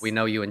 guys. We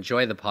know you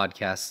enjoy the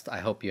podcast. I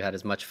hope you had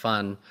as much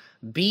fun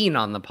being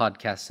on the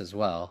podcast as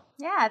well.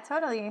 Yeah,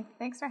 totally.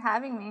 Thanks for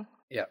having me.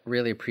 Yeah,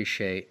 really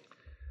appreciate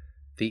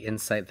the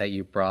insight that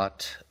you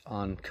brought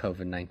on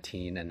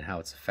COVID-19 and how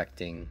it's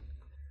affecting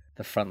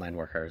the frontline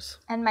workers.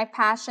 And my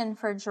passion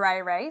for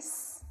dry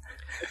rice.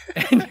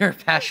 And your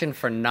passion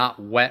for not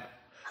wet,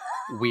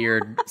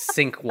 weird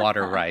sink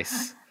water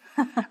rice.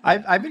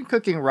 I've been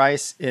cooking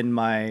rice in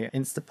my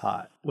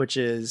Instapot, which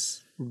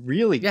is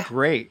really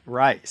great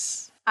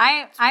rice.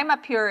 I'm a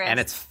purist. And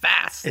it's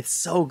fast. It's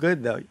so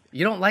good, though.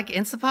 You don't like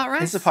Instapot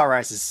rice? Instapot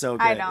rice is so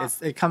good. I don't.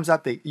 It comes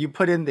out, you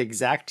put in the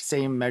exact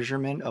same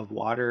measurement of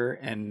water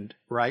and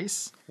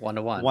rice.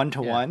 1-to-1.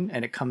 1-to-1,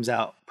 and it comes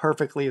out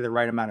perfectly the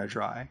right amount of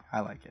dry.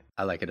 I like it.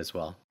 I like it as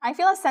well. I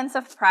feel a sense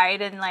of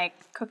pride in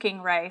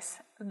cooking rice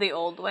the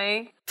old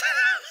way.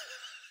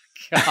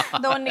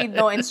 Don't need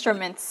no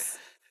instruments.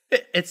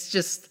 It's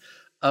just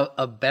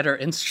a better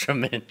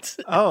instrument.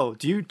 Oh,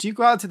 do you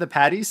go out to the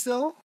patties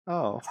still?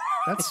 Oh,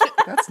 that's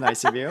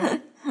nice of you.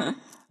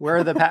 Where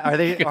are the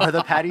are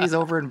the patties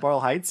over in Boyle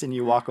Heights, and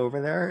you walk over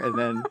there, and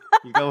then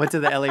you go into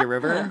the LA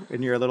River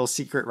in your little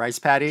secret rice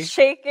patty?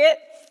 Shake it.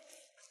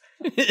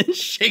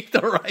 Shake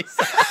the rice.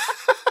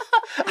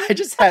 I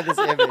just had this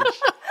image.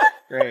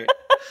 Great.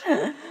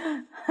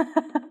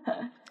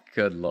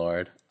 Good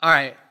Lord. All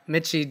right,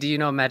 Mitchy, do you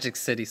know Magic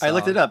City song? I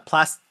looked it up.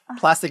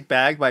 Plastic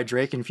Bag by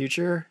Drake and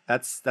Future.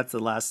 That's the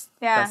last.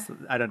 Yeah.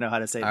 I don't know how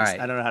to say this. Right.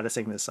 I don't know how to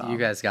sing this song. You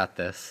guys got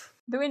this.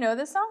 Do we know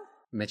this song?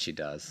 Mitchy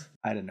does.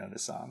 I didn't know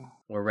this song.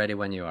 We're ready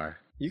when you are.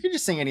 You can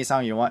just sing any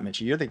song you want,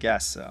 Mitchy. You're the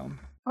guest, so.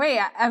 Wait,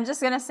 I'm just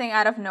gonna sing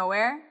out of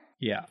nowhere.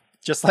 Yeah.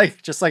 Just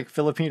like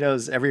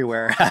Filipinos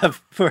everywhere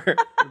have for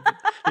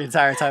the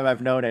entire time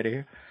I've known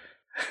Eddie.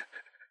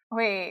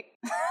 Wait.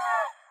 I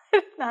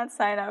did not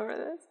sign up for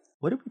this.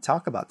 What did we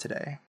talk about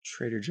today?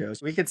 Trader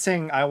Joe's. We could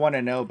sing I Want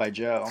to Know by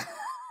Joe.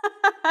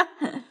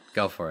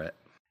 Go for it.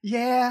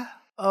 Yeah.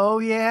 Oh,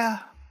 yeah.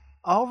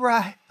 All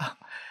right.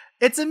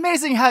 It's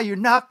amazing how you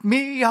knock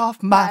me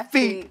off my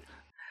feet.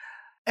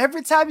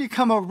 Every time you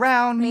come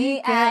around,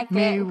 me get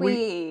me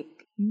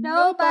weak.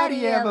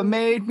 Nobody ever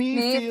made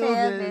me feel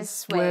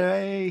this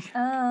way.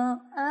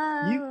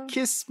 You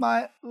kiss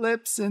my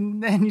lips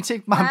and then you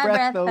take my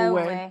breath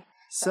away.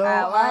 So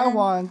I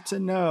want to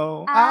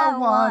know, I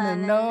want to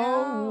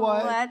know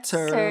what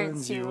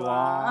turns you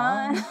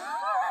on.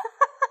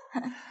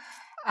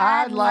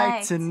 I'd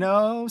like to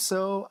know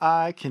so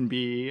I can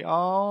be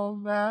all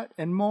that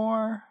and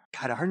more.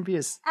 God, R&B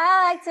is...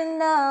 I like to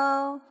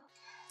know.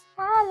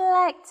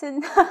 I like to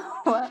know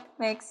what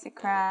makes you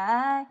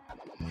cry.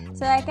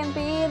 So I can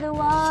be the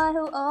one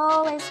who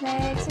always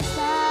makes you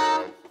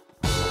smile.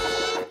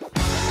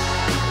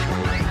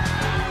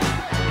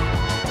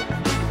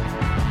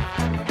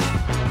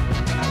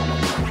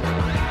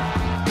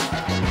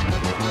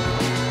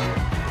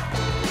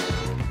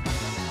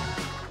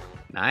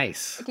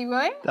 Nice. Keep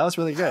going? That was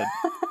really good.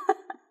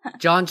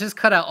 John, just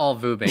cut out all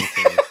voobing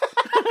for me.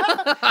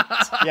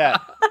 Yeah.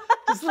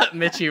 Just let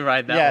Mitchy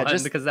ride that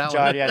one. Because that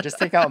John, one... yeah, just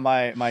take out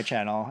my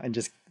channel and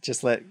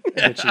just let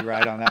Mitchy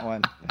ride on that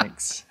one.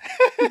 Thanks.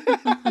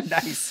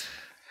 Nice.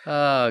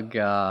 Oh,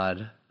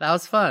 God. That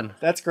was fun.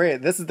 That's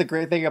great. This is the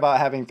great thing about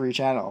having 3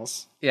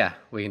 channels. Yeah,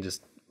 we can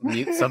just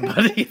mute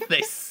somebody if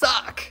they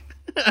suck.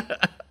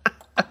 That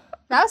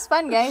was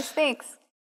fun, guys. Thanks.